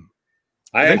 I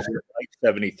actually like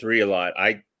 73 a lot.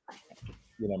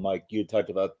 Mike, you talked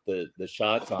about the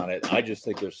shots on it. I just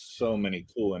think there's so many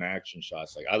cool in action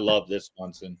shots. Like I love this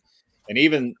Munson, and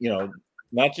even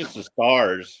not just the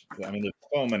stars. I mean, there's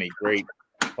so many great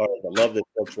cards. I love this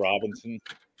Brooks Robinson.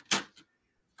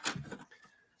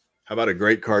 How about a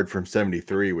great card from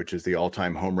 73, which is the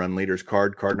all-time home run leaders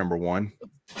card number 1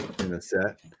 in the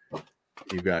set.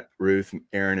 You've got Ruth,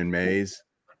 Aaron, and Mays,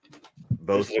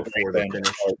 both before the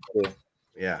finish.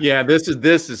 Yeah.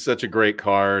 This is such a great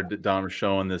card that Don was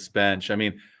showing this bench. I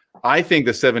mean, I think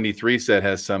the 73 set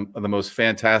has some of the most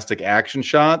fantastic action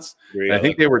shots. I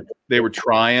think they were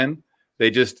trying.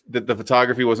 They just the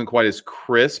photography wasn't quite as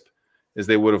crisp as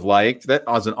they would have liked. That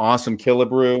was an awesome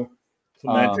Killebrew.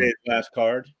 Clemente's last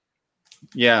card.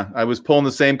 Yeah, I was pulling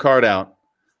the same card out.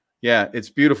 Yeah, it's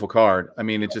a beautiful card. I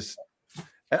mean, it just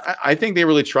I think they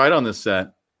really tried on this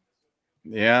set.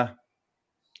 Yeah.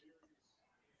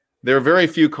 There are very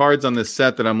few cards on this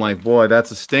set that I'm like, boy,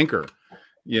 that's a stinker.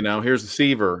 Here's the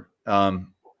Seaver.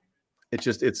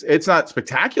 It's not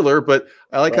spectacular, but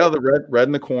I like how the red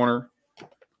in the corner.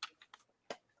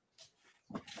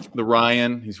 The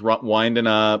Ryan, he's winding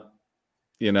up.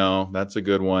 That's a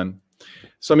good one.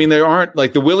 So I mean, there aren't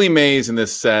like the Willie Mays in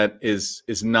this set is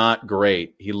not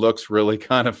great. He looks really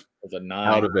kind of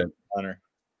out of it. Hunter.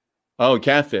 Oh,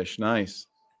 Catfish, nice.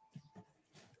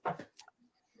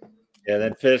 Yeah,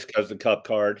 then Fisk has the Cup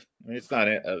card. I mean, it's not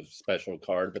a special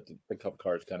card, but the Cup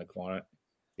card's kind of quiet.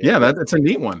 Yeah, that's a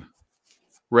neat one.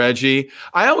 Reggie,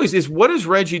 what is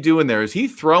Reggie doing there? Is he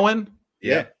throwing?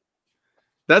 Yeah.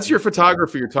 That's your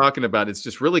photography you're talking about. It's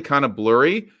just really kind of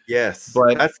blurry. Yes,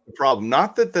 but that's the problem.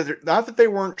 Not that they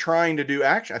weren't trying to do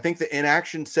action. I think the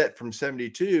in-action set from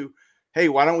 72, hey,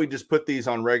 why don't we just put these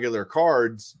on regular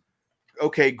cards?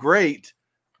 Okay, great.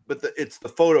 But it's the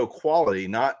photo quality,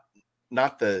 not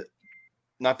the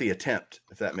attempt,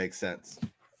 if that makes sense.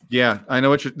 Yeah, I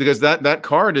know because that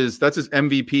card that's his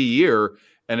MVP year,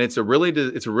 and it's a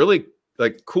really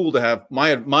like cool to have.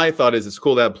 My thought is it's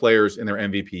cool to have players in their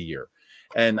MVP year.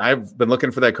 And I've been looking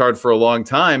for that card for a long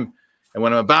time. And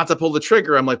when I'm about to pull the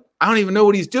trigger, I'm like, I don't even know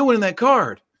what he's doing in that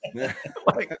card.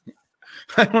 Like,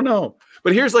 I don't know.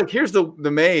 But here's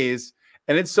the Maze.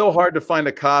 And it's so hard to find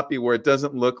a copy where it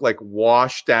doesn't look like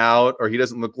washed out, or he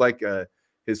doesn't look like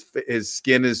his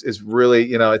skin is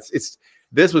really,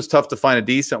 this was tough to find a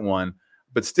decent one,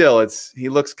 but still he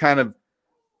looks kind of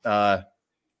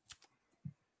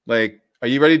like, are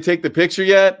you ready to take the picture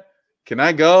yet? Can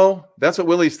I go? That's what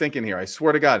Willie's thinking here. I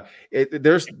swear to God. It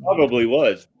probably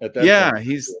was at that point.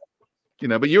 He's,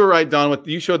 but you were right, Don.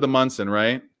 You showed the Munson,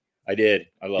 right? I did.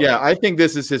 I love it. Yeah, I think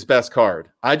this is his best card.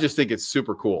 I just think it's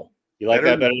super cool. You like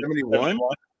that better than 71?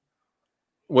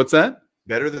 What's that?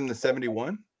 Better than the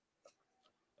 71?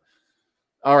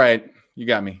 All right. You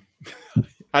got me.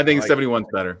 I think 71's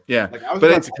better. Yeah.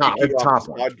 But it's a top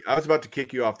one. I was about to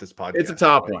kick you off this podcast. It's a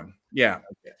top one. Yeah.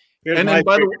 Okay. Here's my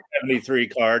favorite 73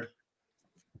 card.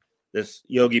 This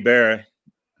Yogi Berra.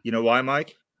 You know why,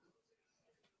 Mike?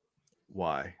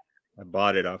 Why? I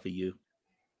bought it off of you.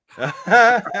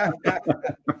 I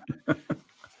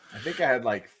think I had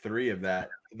like 3 of that.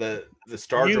 The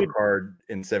Stargell card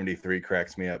in 73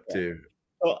 cracks me up too.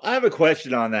 Well, I have a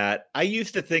question on that. I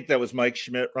used to think that was Mike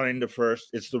Schmidt running to first.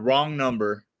 It's the wrong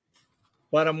number,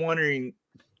 but I'm wondering,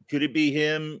 could it be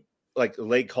him like a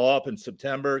late call up in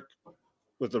September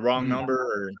with the wrong number?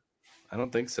 Or I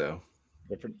don't think so.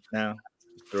 Different now.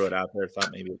 Throw it out there.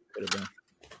 Thought maybe it could have been.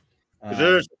 Because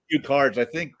there's a few cards. I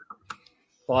think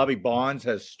Bobby Bonds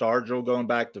has Stargell going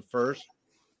back to first.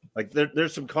 Like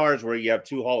there's some cards where you have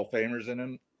 2 Hall of Famers in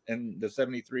them in the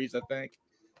 73s, I think.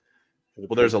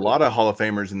 Well, there's a lot of Hall of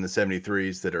Famers in the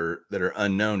 73s that are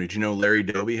unknown. Did you know Larry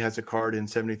Doby has a card in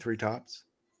 73 Topps?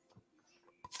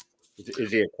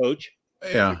 Is he a coach?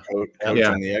 Yeah. Coach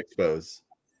on the Expos.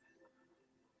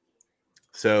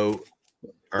 So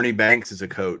Ernie Banks is a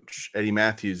coach. Eddie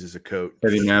Matthews is a coach.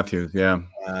 Eddie Matthews, yeah.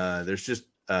 There's just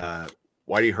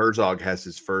Whitey Herzog has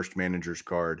his first manager's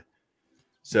card.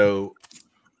 So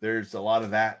there's a lot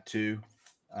of that too.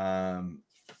 But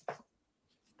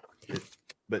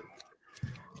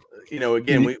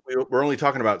again, we're only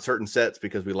talking about certain sets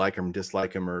because we like them,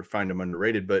 dislike them, or find them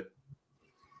underrated. But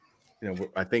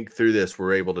I think through this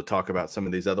we're able to talk about some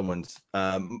of these other ones.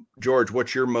 George,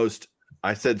 what's your most?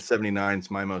 I said 79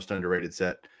 is my most underrated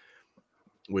set,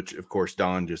 which of course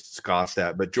Don just scoffed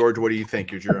at. But George, what do you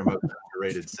think is your most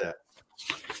underrated set?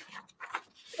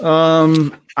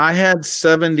 I had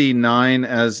 79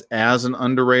 as an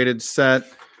underrated set.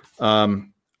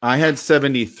 I had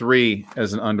 73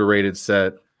 as an underrated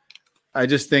set. I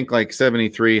just think like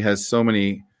 73 has so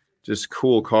many just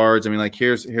cool cards. I mean, like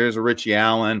here's a Richie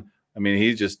Allen. I mean,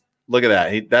 he's just look at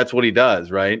that. That's what he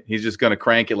does, right? He's just going to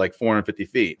crank it like 450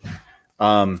 feet.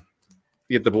 You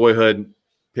get the Boyhood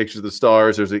pictures of the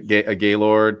stars. There's a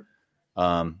Gaylord.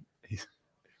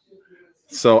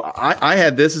 So I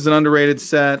had this as an underrated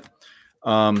set.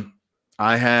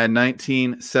 I had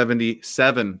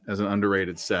 1977 as an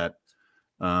underrated set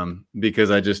because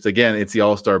it's the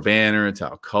All-Star banner. It's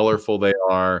how colorful they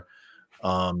are.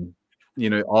 All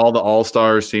the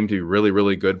All-Stars seem to be really,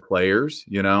 really good players,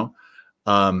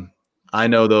 I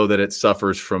know, though, that it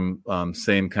suffers from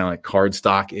same kind of like card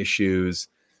stock issues.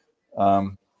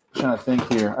 I'm trying to think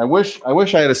here. I wish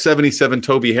I had a 77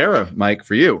 Toby Hara, Mike,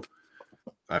 for you.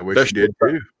 I wish you did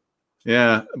too.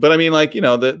 Yeah. But I mean, like,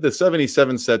 the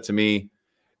 77 set to me,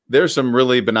 there's some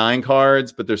really benign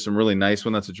cards, but there's some really nice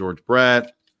one. That's a George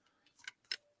Brett.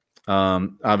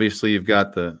 Obviously, you've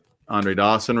got the Andre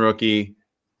Dawson rookie.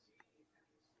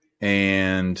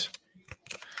 And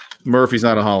Murphy's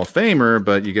not a Hall of Famer,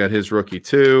 but you got his rookie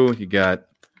too. You got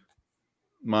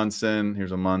Munson.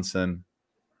 Here's a Munson.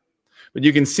 But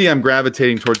you can see I'm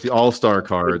gravitating towards the All-Star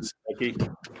cards.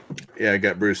 Yeah, I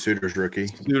got Bruce Suter's rookie.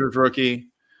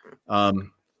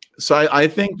 So I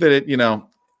think that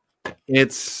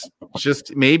it's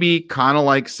just maybe kind of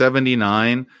like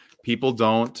 79. People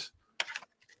don't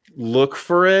look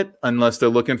for it unless they're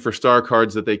looking for star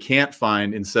cards that they can't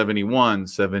find in 71,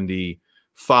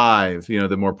 75,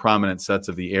 the more prominent sets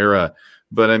of the era.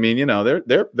 But I mean,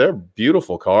 they're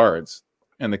beautiful cards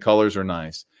and the colors are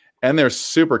nice and they're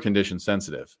super condition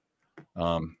sensitive.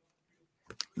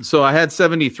 So I had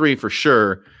 73 for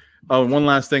sure. Oh, one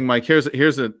last thing, Mike, here's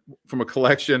from a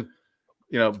collection,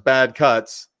 bad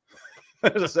cuts.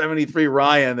 There's a 73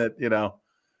 Ryan that,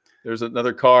 there's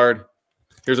another card.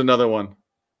 Here's another one.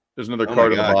 There's another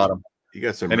card at the bottom. You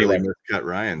got some really miscut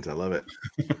Ryans. I love it.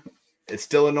 It's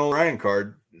still an old Ryan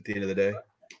card at the end of the day.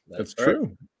 That's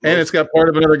true. And it's got part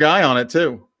of another guy on it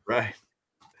too. Right.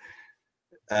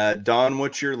 Don,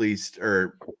 what's your least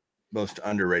or most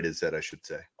underrated set, I should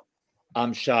say?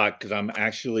 I'm shocked because I'm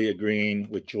actually agreeing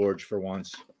with George for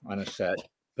once on a set.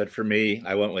 But for me,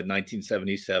 I went with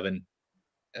 1977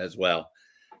 as well.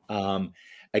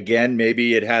 Again,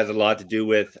 maybe it has a lot to do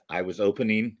with I was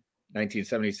opening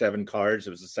 1977 cards.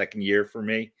 It was the second year for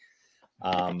me.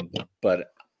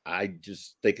 But I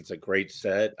just think it's a great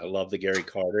set. I love the Gary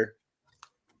Carter.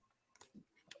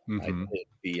 I think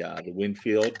the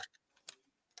Winfield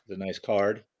is a nice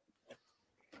card.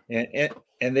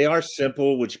 And they are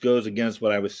simple, which goes against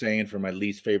what I was saying for my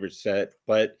least favorite set.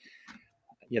 But,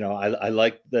 I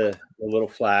like the little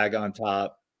flag on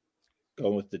top,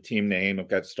 going with the team name. I've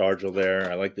got Stargell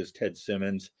there. I like this Ted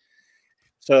Simmons.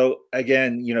 So,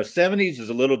 again, 70s is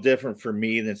a little different for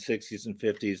me than 60s and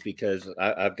 50s because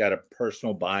I've got a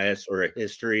personal bias or a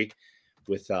history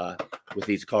with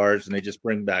these cards, and they just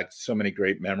bring back so many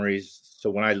great memories. So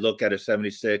when I look at a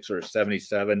 76 or a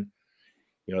 77,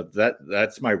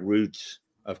 that's my roots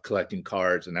of collecting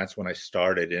cards, and that's when I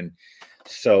started. And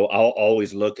so I'll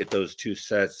always look at those two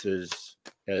sets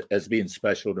as being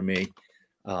special to me.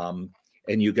 And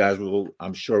you guys will,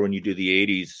 I'm sure, when you do the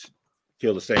 80s,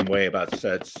 feel the same way about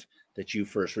sets that you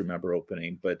first remember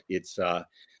opening. But it's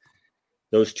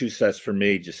those two sets for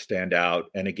me just stand out.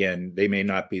 And again, they may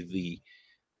not be the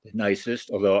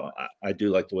nicest, although I do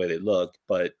like the way they look,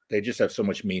 but they just have so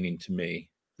much meaning to me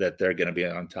that they're going to be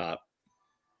on top.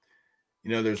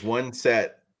 There's one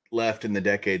set left in the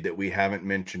decade that we haven't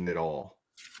mentioned at all.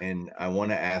 And I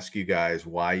want to ask you guys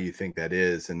why you think that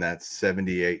is. And that's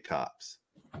 78 Topps.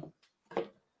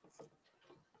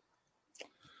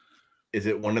 Is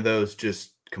it one of those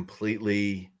just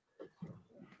completely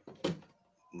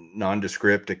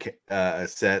nondescript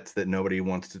sets that nobody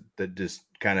wants to, that just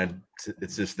kind of,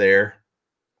 it's just there?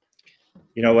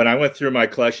 When I went through my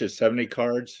collection of 70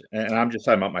 cards, and I'm just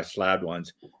talking about my slabbed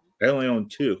ones, I only own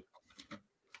two.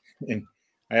 And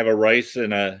I have a Rice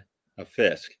and a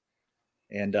Fisk.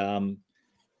 And,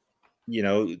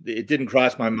 it didn't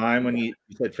cross my mind when you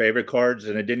said favorite cards,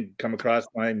 and it didn't come across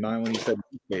my mind when you said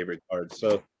favorite cards.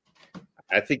 So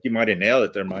I think you might have nailed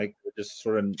it there, Mike. They're just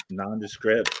sort of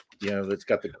nondescript. It's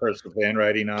got the cursive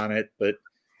handwriting on it. But,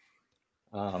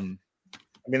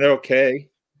 they're okay.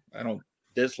 I don't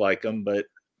dislike them, but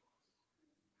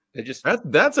they just...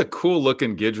 That's a cool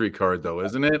looking Guidry card, though,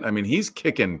 isn't it? I mean, he's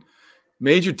kicking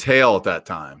major tail at that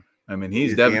time. I mean,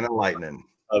 he's definitely lightning.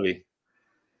 Heavy.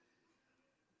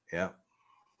 Yeah.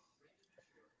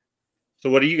 So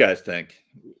what do you guys think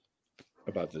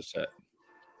about this set?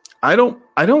 I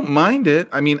don't mind it.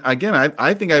 I mean, again,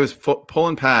 I think I was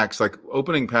pulling packs, like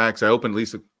opening packs. I opened at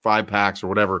least 5 packs or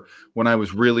whatever when I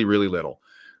was really, really little.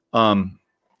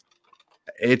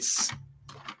 there's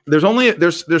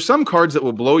some cards that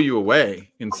will blow you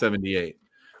away in 78.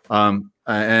 And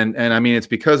I mean, it's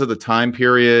because of the time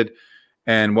period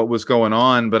and what was going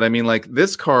on. But I mean, like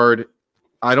this card,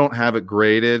 I don't have it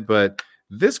graded, but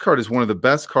this card is one of the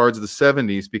best cards of the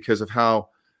 70s because of how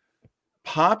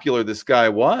popular this guy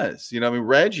was. You know, I mean,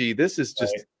 Reggie, this is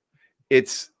just,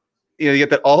 it's, you know, you get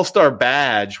that all-star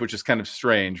badge, which is kind of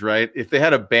strange, right? If they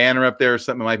had a banner up there or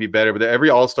something, it might be better, but every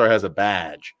all-star has a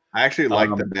badge. I actually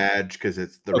like the badge because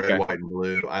it's the red, white, and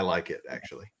blue. I like it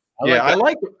actually. I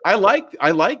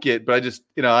like it, but I just,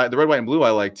 you know, the red, white, and blue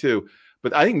I like too.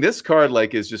 But I think this card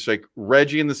like is just like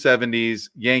Reggie in the 70s,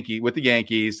 Yankee with the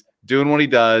Yankees, doing what he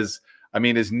does. I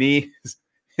mean,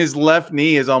 his left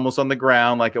knee is almost on the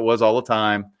ground like it was all the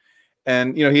time.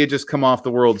 And, you know, he had just come off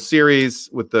the World Series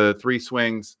with the 3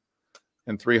 swings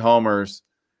and 3 homers.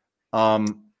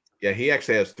 Yeah, he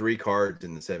actually has 3 cards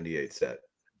in the 78 set.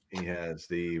 He has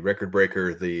the record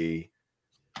breaker, the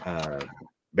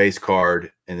base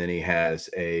card, and then he has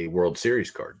a World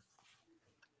Series card.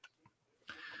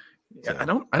 So.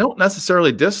 Yeah, I don't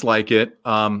necessarily dislike it.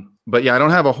 But yeah, I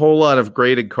don't have a whole lot of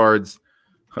graded cards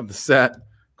of the set.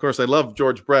 Of course, I love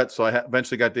George Brett, so I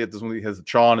eventually got to get this one. He has a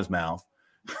chaw in his mouth.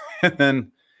 And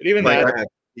then but even that,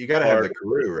 you got to have the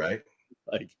Carew, right?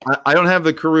 Like I don't have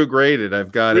the Carew graded.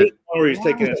 I've got it. Where he's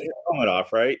taking his helmet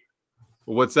off, right?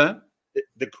 What's that?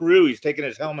 The Carew, he's taking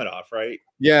his helmet off, right?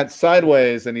 Yeah, it's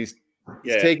sideways, and he's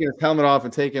taking his helmet off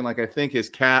and taking, like, I think his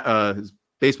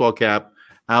baseball cap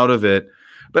out of it.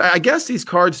 But I guess these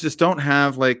cards just don't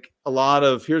have like a lot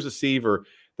of, here's a Seaver.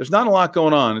 There's not a lot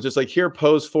going on. It's just like, here,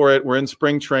 pose for it. We're in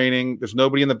spring training. There's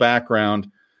nobody in the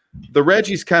background. The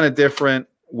Reggie's kind of different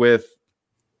with,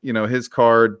 you know, his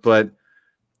card, but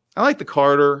I like the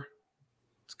Carter.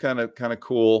 It's kind of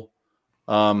cool.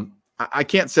 I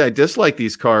can't say I dislike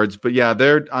these cards, but yeah,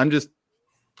 I'm just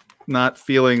not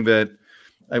feeling that.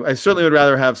 I certainly would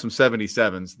rather have some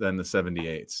 77s than the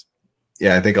 78s.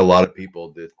 Yeah, I think a lot of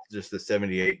people just the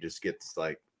 78 just gets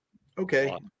like,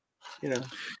 okay, you know,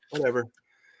 whatever.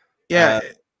 Yeah.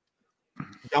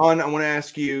 Don, I want to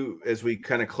ask you as we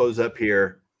kind of close up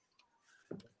here,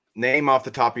 name off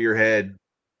the top of your head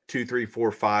 2, 3,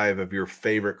 4, 5 of your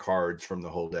favorite cards from the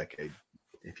whole decade,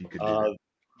 if you could do that.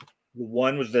 The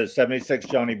one was the 76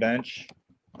 Johnny Bench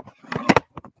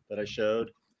that I showed.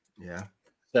 Yeah.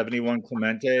 71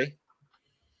 Clemente.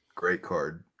 Great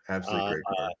card. Absolutely great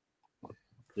card.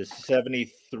 The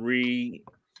 73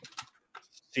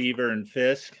 Seaver and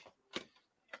Fisk.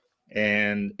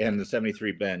 And the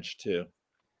 73 Bench too.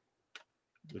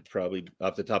 Would probably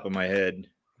off the top of my head.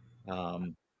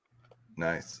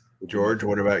 Nice. George,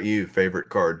 what about you? Favorite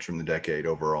cards from the decade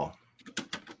overall?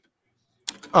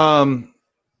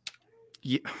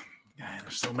 Yeah,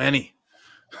 there's so many.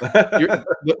 I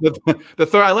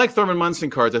like Thurman Munson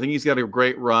cards. I think he's got a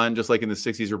great run, just like in the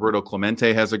 60s. Roberto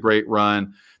Clemente has a great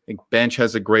run. I think Bench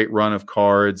has a great run of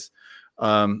cards.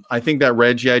 I think that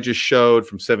Reggie I just showed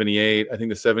from 78. I think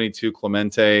the 72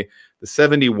 Clemente, the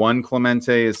 71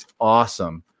 Clemente is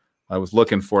awesome. I was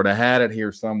looking for it. I had it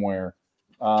here somewhere.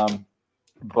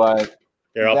 But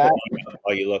here, I'll put mine up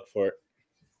while you look for it.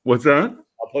 What's that?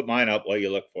 I'll put mine up while you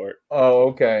look for it. Oh,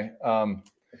 okay.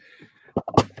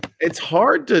 It's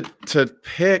hard to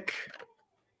pick.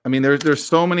 I mean, there's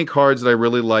so many cards that I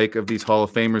really like of these Hall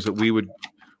of Famers that we would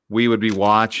be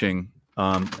watching.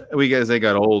 As they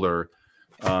got older.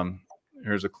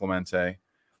 Here's a Clemente,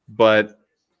 but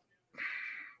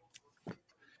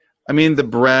I mean the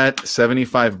Brett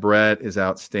 75 Brett is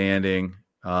outstanding.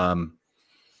 There's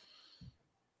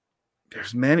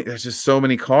just so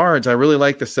many cards. I really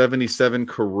like the 77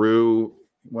 Carew,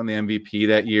 won the MVP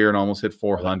that year and almost hit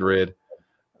 400.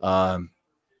 I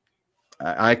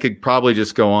could probably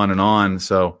just go on and on.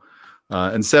 So,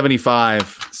 and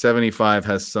 75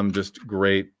 has some just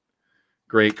great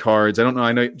cards. I don't know.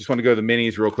 I know. Just want to go to the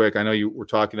minis real quick. I know you were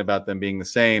talking about them being the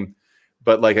same,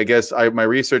 but like, I guess my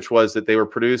research was that they were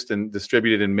produced and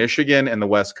distributed in Michigan and the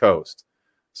West Coast.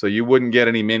 So you wouldn't get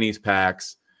any minis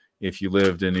packs if you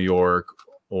lived in New York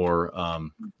or,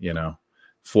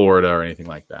 Florida or anything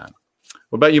like that.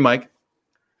 What about you, Mike?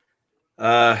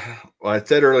 Well, I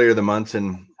said earlier, the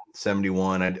Munson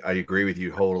 71, I agree with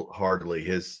you wholeheartedly.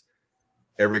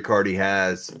 Every card he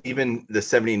has, even the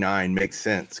 79 makes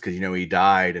sense because, he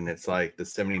died and it's like the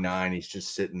 79, he's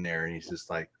just sitting there and he's just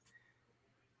like,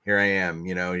 here I am,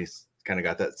 he's kind of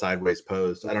got that sideways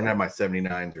pose. I don't have my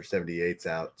 79s or 78s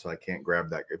out, so I can't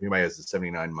grab that. If anybody has the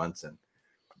 79 Munson.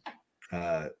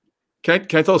 Can I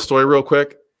tell a story real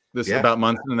quick? About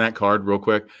Munson and that card real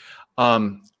quick.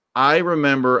 I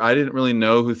remember I didn't really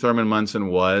know who Thurman Munson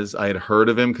was. I had heard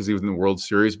of him because he was in the World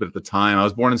Series, but at the time I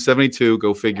was born in 72,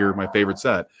 go figure, my favorite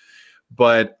set.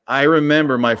 But I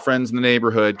remember my friends in the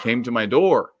neighborhood came to my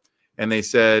door and they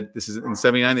said, this is in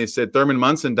 79, they said, Thurman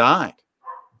Munson died.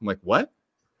 I'm like, what?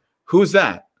 Who's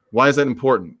that? Why is that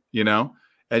important? You know,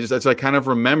 so I kind of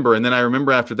remember. And then I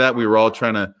remember after that, we were all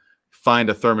trying to find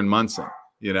a Thurman Munson,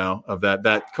 you know, of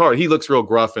that card. He looks real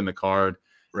gruff in the card.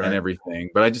 Right. And everything.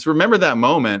 But I just remember that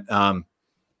moment.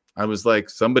 I was like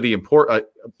somebody important.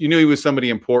 You knew he was somebody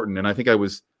important. And I think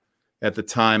at the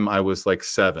time, I was like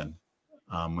 7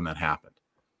 when that happened.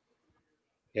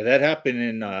 Yeah, that happened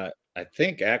in, I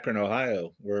think, Akron,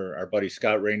 Ohio, where our buddy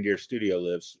Scott Reindeer Studio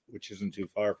lives, which isn't too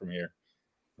far from here,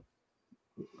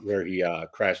 where he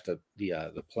crashed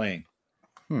the plane.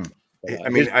 I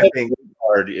mean, I think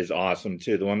card is awesome,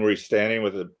 too. The one where he's standing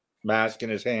with a mask in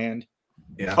his hand.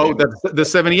 Yeah. Oh, that's the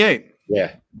 78.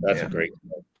 Yeah, that's a great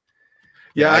card.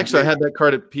 Yeah, actually, I had that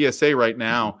card at PSA right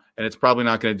now, and it's probably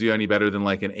not going to do any better than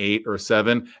like an 8 or a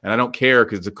 7. And I don't care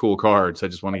because it's a cool card, so I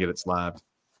just want to get it slabbed.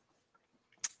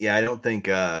 Yeah, I don't think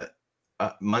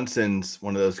Munson's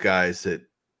one of those guys that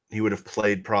he would have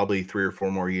played probably 3 or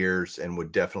 4 more years and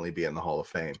would definitely be in the Hall of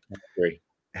Fame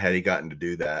had he gotten to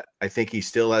do that. I think he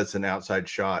still has an outside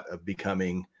shot of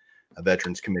becoming a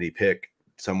Veterans Committee pick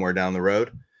somewhere down the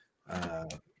road.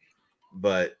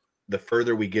 But the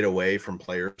further we get away from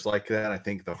players like that, I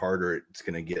think the harder it's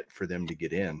going to get for them to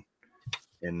get in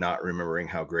and not remembering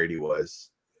how great he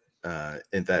was at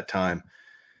that time.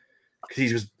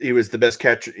 Because he was the best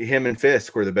catcher. Him and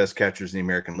Fisk were the best catchers in the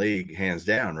American League, hands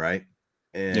down, right?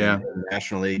 And in the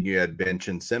National League, you had Bench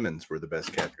and Simmons were the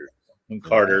best catchers. And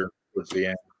Carter towards the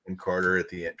end. And Carter at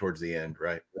the end, towards the end,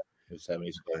 right? The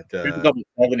 70s. But, a couple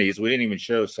 70s. We didn't even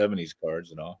show 70s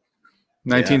cards at all.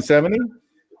 1970?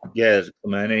 Yeah,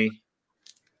 Clemente.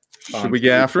 Should we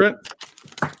get after it?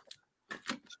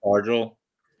 Scargel.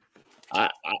 I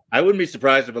wouldn't be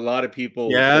surprised if a lot of people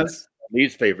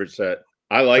Lee's favorite set.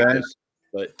 I like this,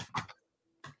 but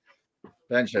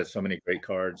Bench has so many great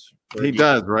cards. Fergie. He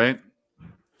does, right?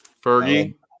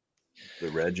 Fergie. The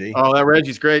Reggie. Oh, that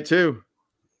Reggie's great too.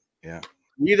 Yeah.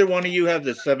 Either one of you have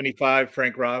the 75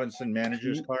 Frank Robinson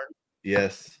manager's card?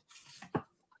 Yes.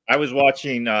 I was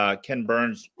watching Ken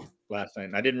Burns last night,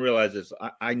 and I didn't realize this.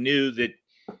 I knew that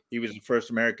he was the first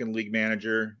American League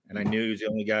manager, and I knew he was the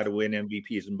only guy to win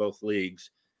MVPs in both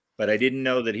leagues, but I didn't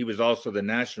know that he was also the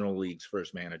National League's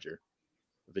first manager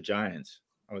of the Giants.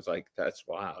 I was like, that's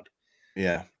wild.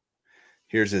 Yeah.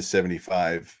 Here's his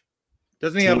 75.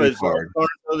 Doesn't he have a card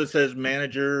that says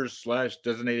manager /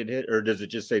 designated hit, or does it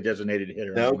just say designated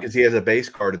hitter? No, because he has a base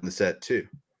card in the set too.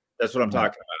 That's what I'm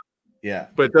talking about. Yeah,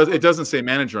 but it doesn't say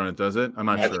manager on it, does it? I'm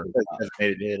not sure.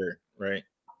 Designated hitter, right?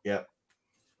 Yeah.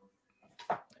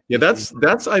 Yeah, that's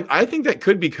I think that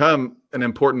could become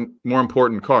more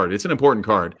important card. It's an important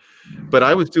card. But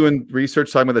I was doing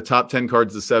research talking about the top 10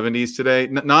 cards of the 70s today.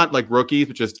 Not like rookies,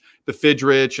 but just the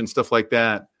Fidrich and stuff like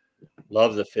that.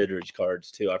 Love the Fidrich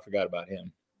cards too. I forgot about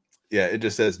him. Yeah, it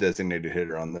just says designated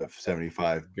hitter on the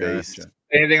 75 base. Gotcha.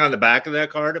 Anything on the back of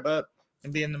that card about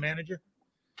him being the manager?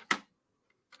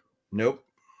 Nope.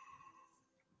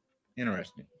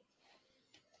 Interesting.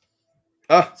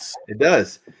 Oh, it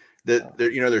does.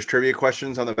 There's trivia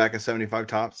questions on the back of 75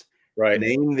 tops. Right.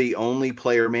 Name the only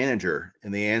player manager,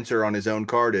 and the answer on his own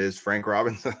card is Frank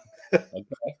Robinson.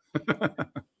 Okay.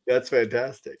 That's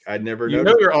fantastic. I'd never known. You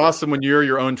know you're awesome when you're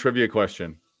your own trivia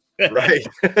question. Right.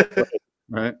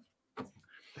 Right.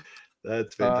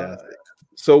 That's fantastic.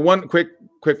 So one quick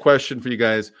question for you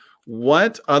guys.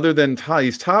 What other than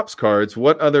these Topps cards,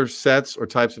 what other sets or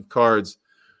types of cards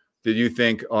did you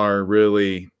think are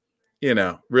really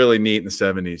really neat in the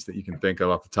 70s that you can think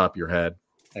of off the top of your head?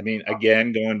 I mean,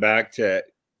 again, going back to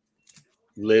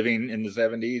living in the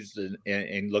 70s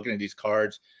and looking at these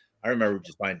cards, I remember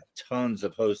just buying tons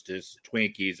of Hostess,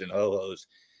 Twinkies, and Ho-Hos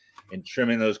and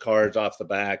trimming those cards off the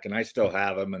back. And I still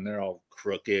have them, and they're all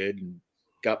crooked and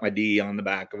got my D on the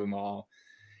back of them all.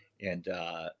 And,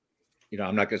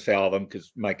 I'm not going to say all of them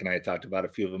because Mike and I had talked about a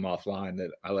few of them offline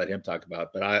that I let him talk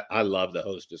about. But I love the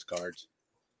Hostess cards.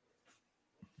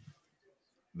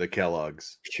 The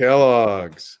Kellogg's. Yeah,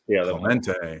 the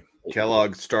Clemente.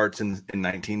 Kellogg starts in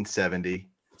 1970,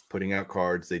 putting out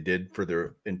cards. They did for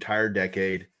their entire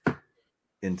decade.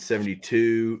 In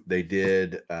 72, they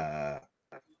did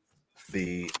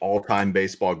the all-time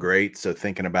baseball greats. So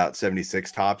thinking about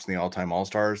 76 Topps and the all-time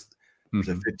All-Stars, there's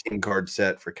a 15-card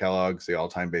set for Kellogg's, the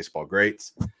all-time baseball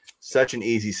greats. Such an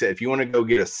easy set. If you want to go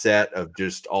get a set of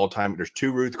just all-time, there's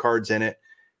 2 Ruth cards in it.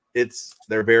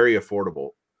 They're very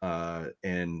affordable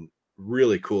and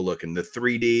really cool looking. The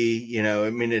 3D, you know, I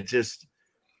mean,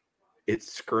 it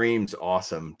screams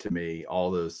awesome to me.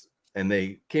 All those, and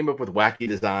they came up with wacky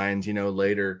designs, you know,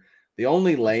 later. The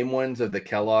only lame ones of the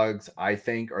Kellogg's, I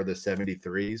think, are the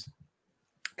 73s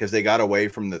because they got away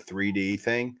from the 3D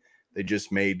thing. They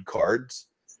just made cards.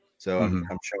 So I'm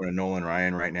showing a Nolan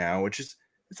Ryan right now, which is,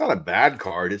 it's not a bad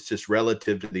card. It's just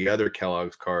relative to the other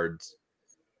Kellogg's cards,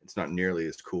 it's not nearly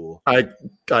as cool. I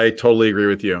totally agree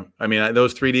with you. I mean,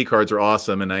 those 3D cards are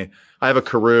awesome, and I have a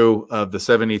Carew of the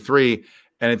 73,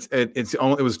 and it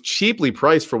was cheaply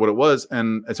priced for what it was,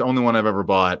 and it's the only one I've ever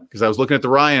bought because I was looking at the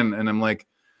Ryan, and I'm like,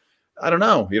 I don't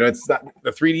know, you know, it's not, the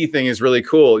 3D thing is really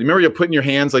cool. You remember you put in your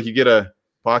hands like you get a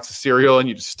box of cereal and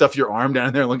you just stuff your arm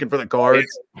down there looking for the cards.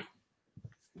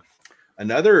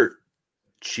 Another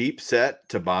cheap set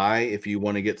to buy if you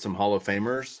want to get some Hall of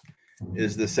Famers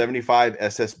is the 75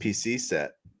 SSPC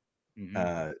set.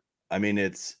 I mean,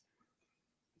 it's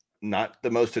not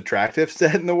the most attractive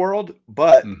set in the world,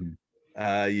 but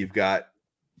you've got,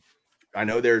 I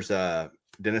know there's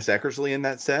Dennis Eckersley in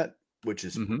that set, which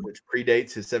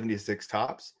predates his 76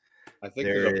 tops. I think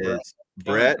there is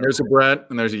Brett. There's a Brett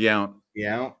and there's a Yount.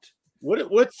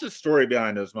 What's the story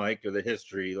behind those, Mike, or the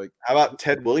history? Like, how about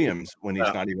Ted Williams when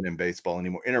he's not even in baseball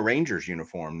anymore, in a Rangers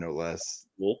uniform, no less.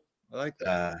 Cool. I like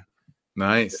that.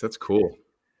 Nice. That's cool.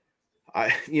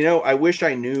 I wish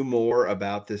I knew more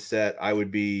about this set. I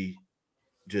would be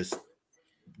just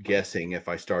guessing if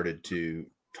I started to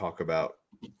talk about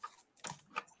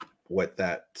what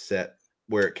that set,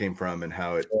 where it came from and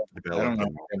how it developed. I don't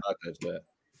know about that set.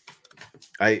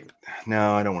 I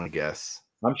don't want to guess.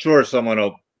 I'm sure someone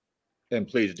will, and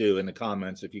please do in the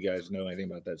comments if you guys know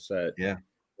anything about that set. Yeah.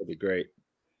 It'd be great.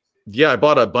 Yeah, I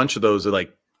bought a bunch of those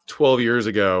like 12 years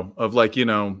ago of like, you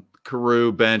know,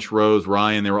 Carew, Bench, Rose,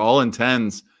 Ryan. They were all in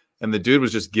 10s, and the dude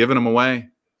was just giving them away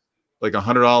like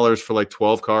 $100 for like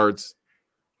 12 cards.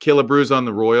 Killebrew's on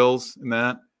the Royals in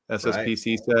that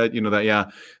SSPC set, you know that,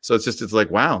 yeah. So it's like,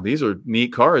 wow, these are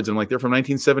neat cards. And like they're from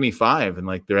 1975, and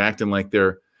like they're acting like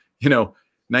they're, you know,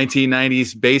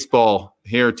 1990s baseball.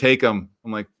 Here, take them.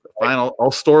 I'm like, fine,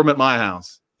 I'll store them at my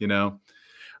house, you know.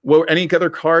 Well, any other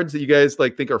cards that you guys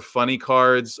like think are funny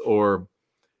cards or,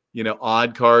 you know,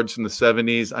 odd cards from the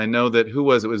 70s? I know that, who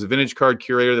was it? It was a Vintage Card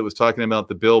Curator that was talking about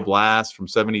the Bill Blass from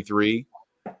 73.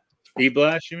 Steve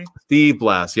Blass, you mean? Steve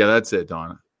Blass. Yeah, that's it,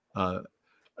 Donna.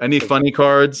 Any funny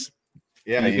cards?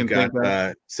 Yeah, you've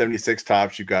got 76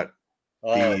 tops. You've got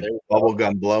the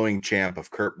bubblegum blowing champ of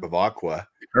Kurt Bavacqua.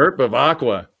 Kurt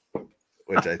Bavacqua.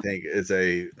 Which I think is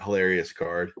a hilarious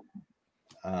card.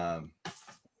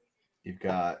 You've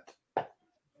got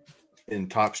in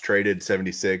Tops Traded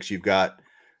 76, you've got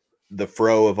the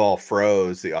fro of all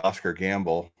fros, the Oscar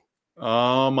Gamble.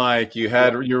 Oh, Mike, you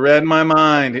read my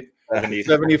mind.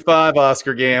 75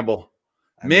 Oscar Gamble.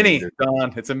 Mini,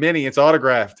 Don. It's a mini. It's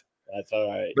autographed. That's all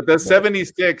right. But the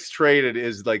 76 Traded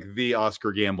is like the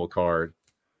Oscar Gamble card.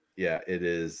 Yeah, it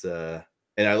is.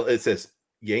 It says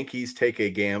Yankees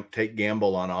take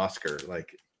gamble on Oscar.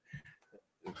 Like,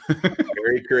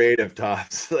 very creative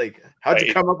tops. Like, how'd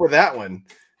you come up with that one?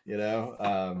 You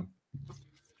know,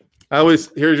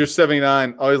 here's your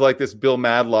 79. I always like this Bill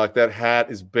Madlock. That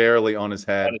hat is barely on his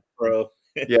head. Bro.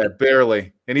 Yeah,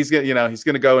 barely. And he's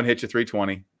gonna go and hit you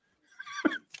 320.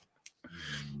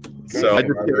 So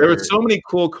there were so many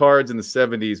cool cards in the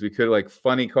 70s. We could like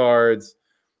funny cards,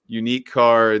 unique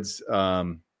cards.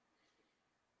 I'm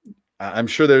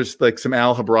sure there's like some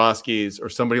Al Habrowskis or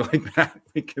somebody like that.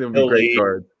 It would be great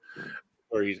cards.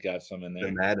 Or he's got some in there.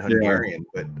 The Mad Hungarian.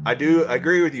 Yeah. But I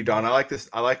agree with you, Don. I like this.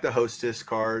 I like the Hostess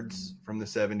cards from the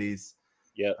 70s.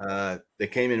 Yeah. They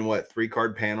came in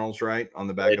 3-card panels, right, on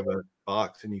the back of a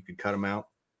box, and you could cut them out.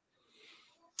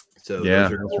 So yeah,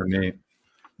 those are neat.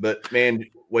 But man,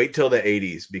 wait till the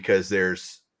 80s because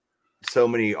there's so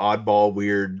many oddball,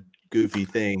 weird, goofy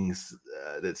things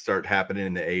that start happening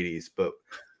in the 80s. But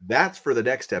that's for the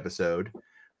next episode.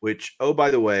 Which, oh,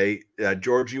 by the way,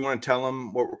 George, you want to tell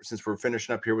them since we're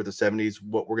finishing up here with the 70s,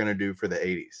 what we're going to do for the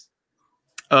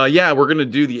 80s? Yeah, we're going to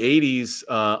do the 80s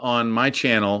on my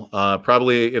channel.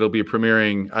 Probably it'll be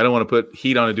premiering. I don't want to put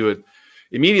heat on to do it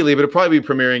immediately, but it'll probably be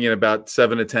premiering in about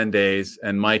 7 to 10 days.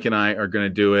 And Mike and I are going to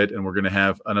do it, and we're going to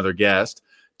have another guest.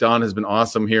 Don has been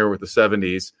awesome here with the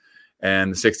 70s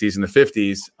and the 60s and the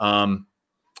 50s.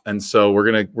 And so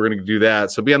we're going to do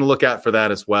that. So be on the lookout for that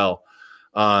as well.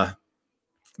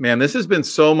 Man, this has been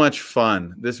so much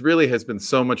fun. This really has been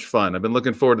so much fun. I've been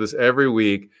looking forward to this every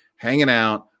week, hanging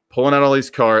out, pulling out all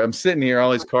these cards. I'm sitting here,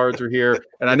 all these cards are here.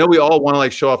 And I know we all want to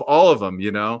like show off all of them,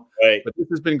 you know, right. But this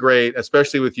has been great,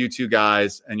 especially with you two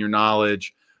guys and your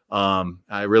knowledge.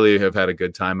 I really have had a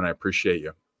good time and I appreciate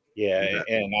you. Yeah,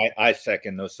 and I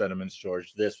second those sentiments,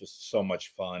 George. This was so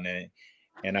much fun,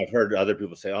 and I've heard other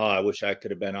people say, "Oh, I wish I could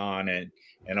have been on," and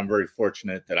I'm very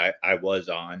fortunate that I was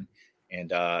on,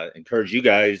 and encourage you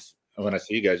guys. When I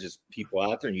say you guys, just people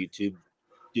out there on YouTube,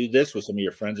 do this with some of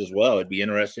your friends as well. It'd be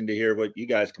interesting to hear what you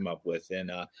guys come up with, and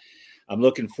I'm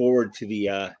looking forward to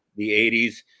the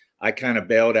 '80s. I kind of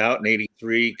bailed out in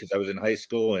 '83 because I was in high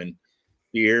school, and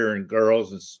beer and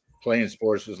girls and playing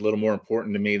sports was a little more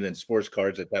important to me than sports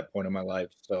cards at that point in my life.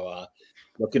 So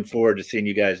looking forward to seeing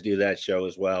you guys do that show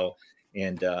as well.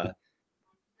 And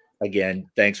again,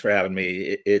 thanks for having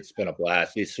me. It's been a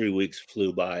blast. These 3 weeks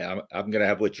flew by. I'm going to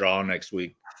have withdrawal next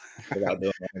week without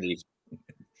doing one of these.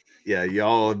 Yeah,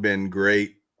 y'all have been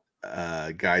great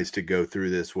guys to go through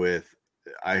this with.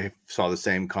 I saw the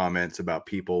same comments about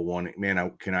people wanting,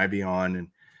 man, can I be on? And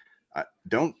I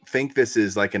don't think this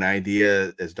is like an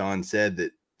idea, as Don said,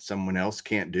 that someone else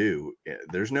can't do.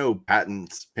 There's no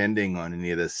patents pending on any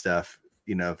of this stuff.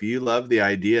 You know, if you love the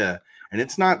idea, and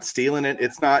it's not stealing it,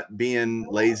 it's not being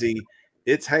lazy.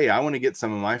 It's, hey, I want to get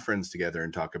some of my friends together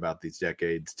and talk about these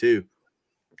decades too.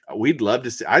 We'd love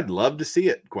to see, I'd love to see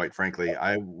it, quite frankly.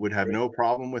 I would have no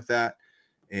problem with that.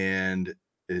 And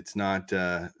it's not,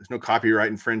 there's no copyright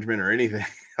infringement or anything.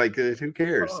 Like, who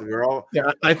cares? We're all.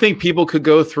 Yeah, I think people could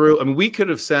go through. I mean, we could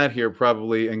have sat here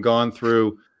probably and gone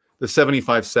through the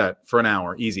 75 set for an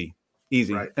hour, easy,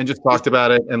 right, and just talked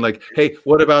about it. And like, hey,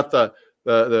 what about the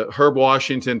Herb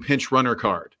Washington pinch runner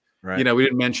card? Right. You know, we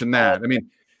didn't mention that. I mean,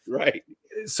 right.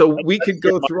 So we could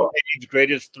go through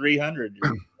greatest 300,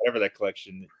 whatever that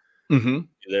collection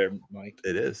there, Mike.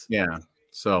 It is. Yeah.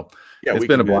 So yeah, it's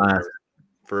been a blast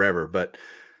forever. But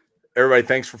everybody,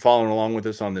 thanks for following along with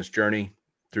us on this journey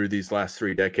through these last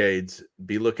 3 decades.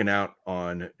 Be looking out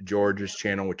on George's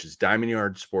channel, which is Diamond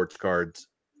Yard Sports Cards.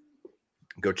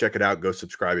 Go check it out. Go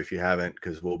subscribe if you haven't,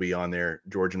 because we'll be on there,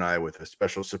 George and I, with a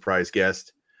special surprise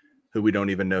guest who we don't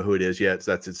even know who it is yet.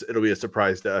 So it'll be a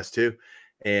surprise to us too.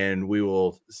 And we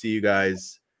will see you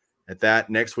guys at that.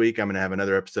 Next week, I'm going to have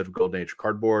another episode of Golden Age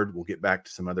Cardboard. We'll get back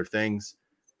to some other things.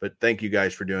 But thank you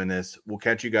guys for doing this. We'll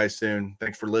catch you guys soon.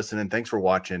 Thanks for listening. Thanks for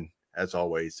watching. As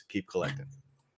always, keep collecting.